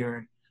love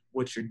hearing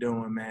what you're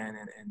doing, man,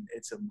 and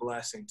it's a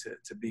blessing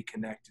to be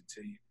connected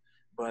to you.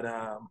 But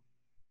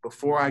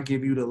before I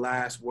give you the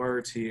last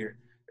words here,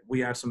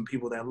 we have some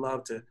people that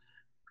love to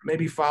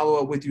maybe follow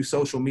up with you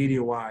social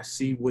media-wise,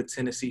 see what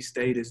Tennessee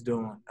State is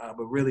doing,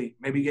 but really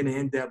maybe get an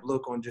in-depth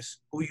look on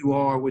just who you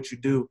are, what you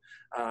do.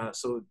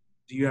 So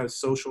do you have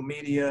social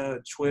media,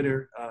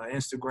 Twitter,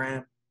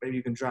 Instagram? Maybe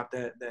you can drop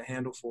that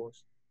handle for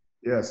us.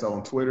 Yeah, so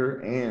on Twitter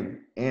and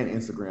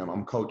Instagram,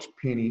 I'm Coach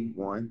Penny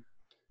 1,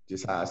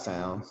 just how it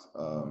sounds.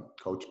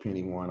 Coach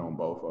Penny 1 on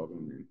both of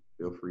them, and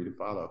feel free to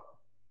follow.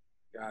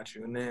 Got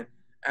you. And then,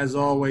 as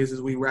always,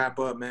 as we wrap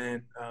up,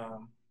 man,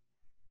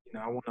 you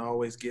know, I want to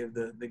always give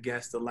the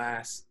guests the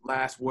last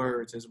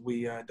words as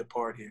we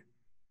depart here.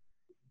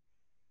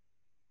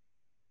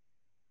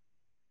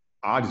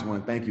 I just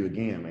want to thank you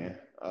again, man,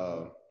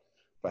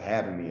 for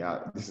having me.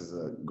 This is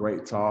a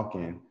great talk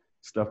and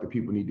stuff that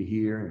people need to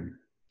hear. And,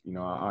 you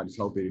know, I just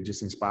hope that it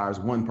just inspires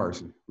one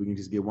person. We can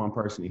just get one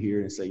person to hear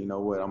it and say, you know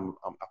what, I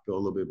feel a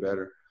little bit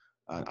better.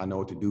 I know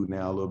what to do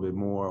now a little bit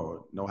more,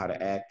 or know how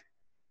to act,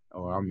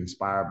 or I'm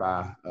inspired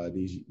by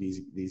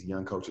these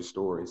young coaches'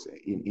 stories.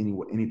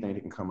 Anything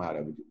that can come out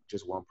of it,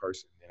 just one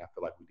person, and I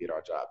feel like we did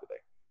our job today.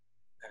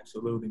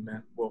 Absolutely,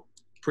 man. Well,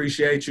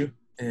 appreciate you,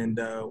 and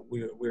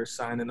we're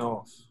signing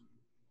off.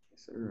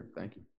 Yes, sir. Thank you.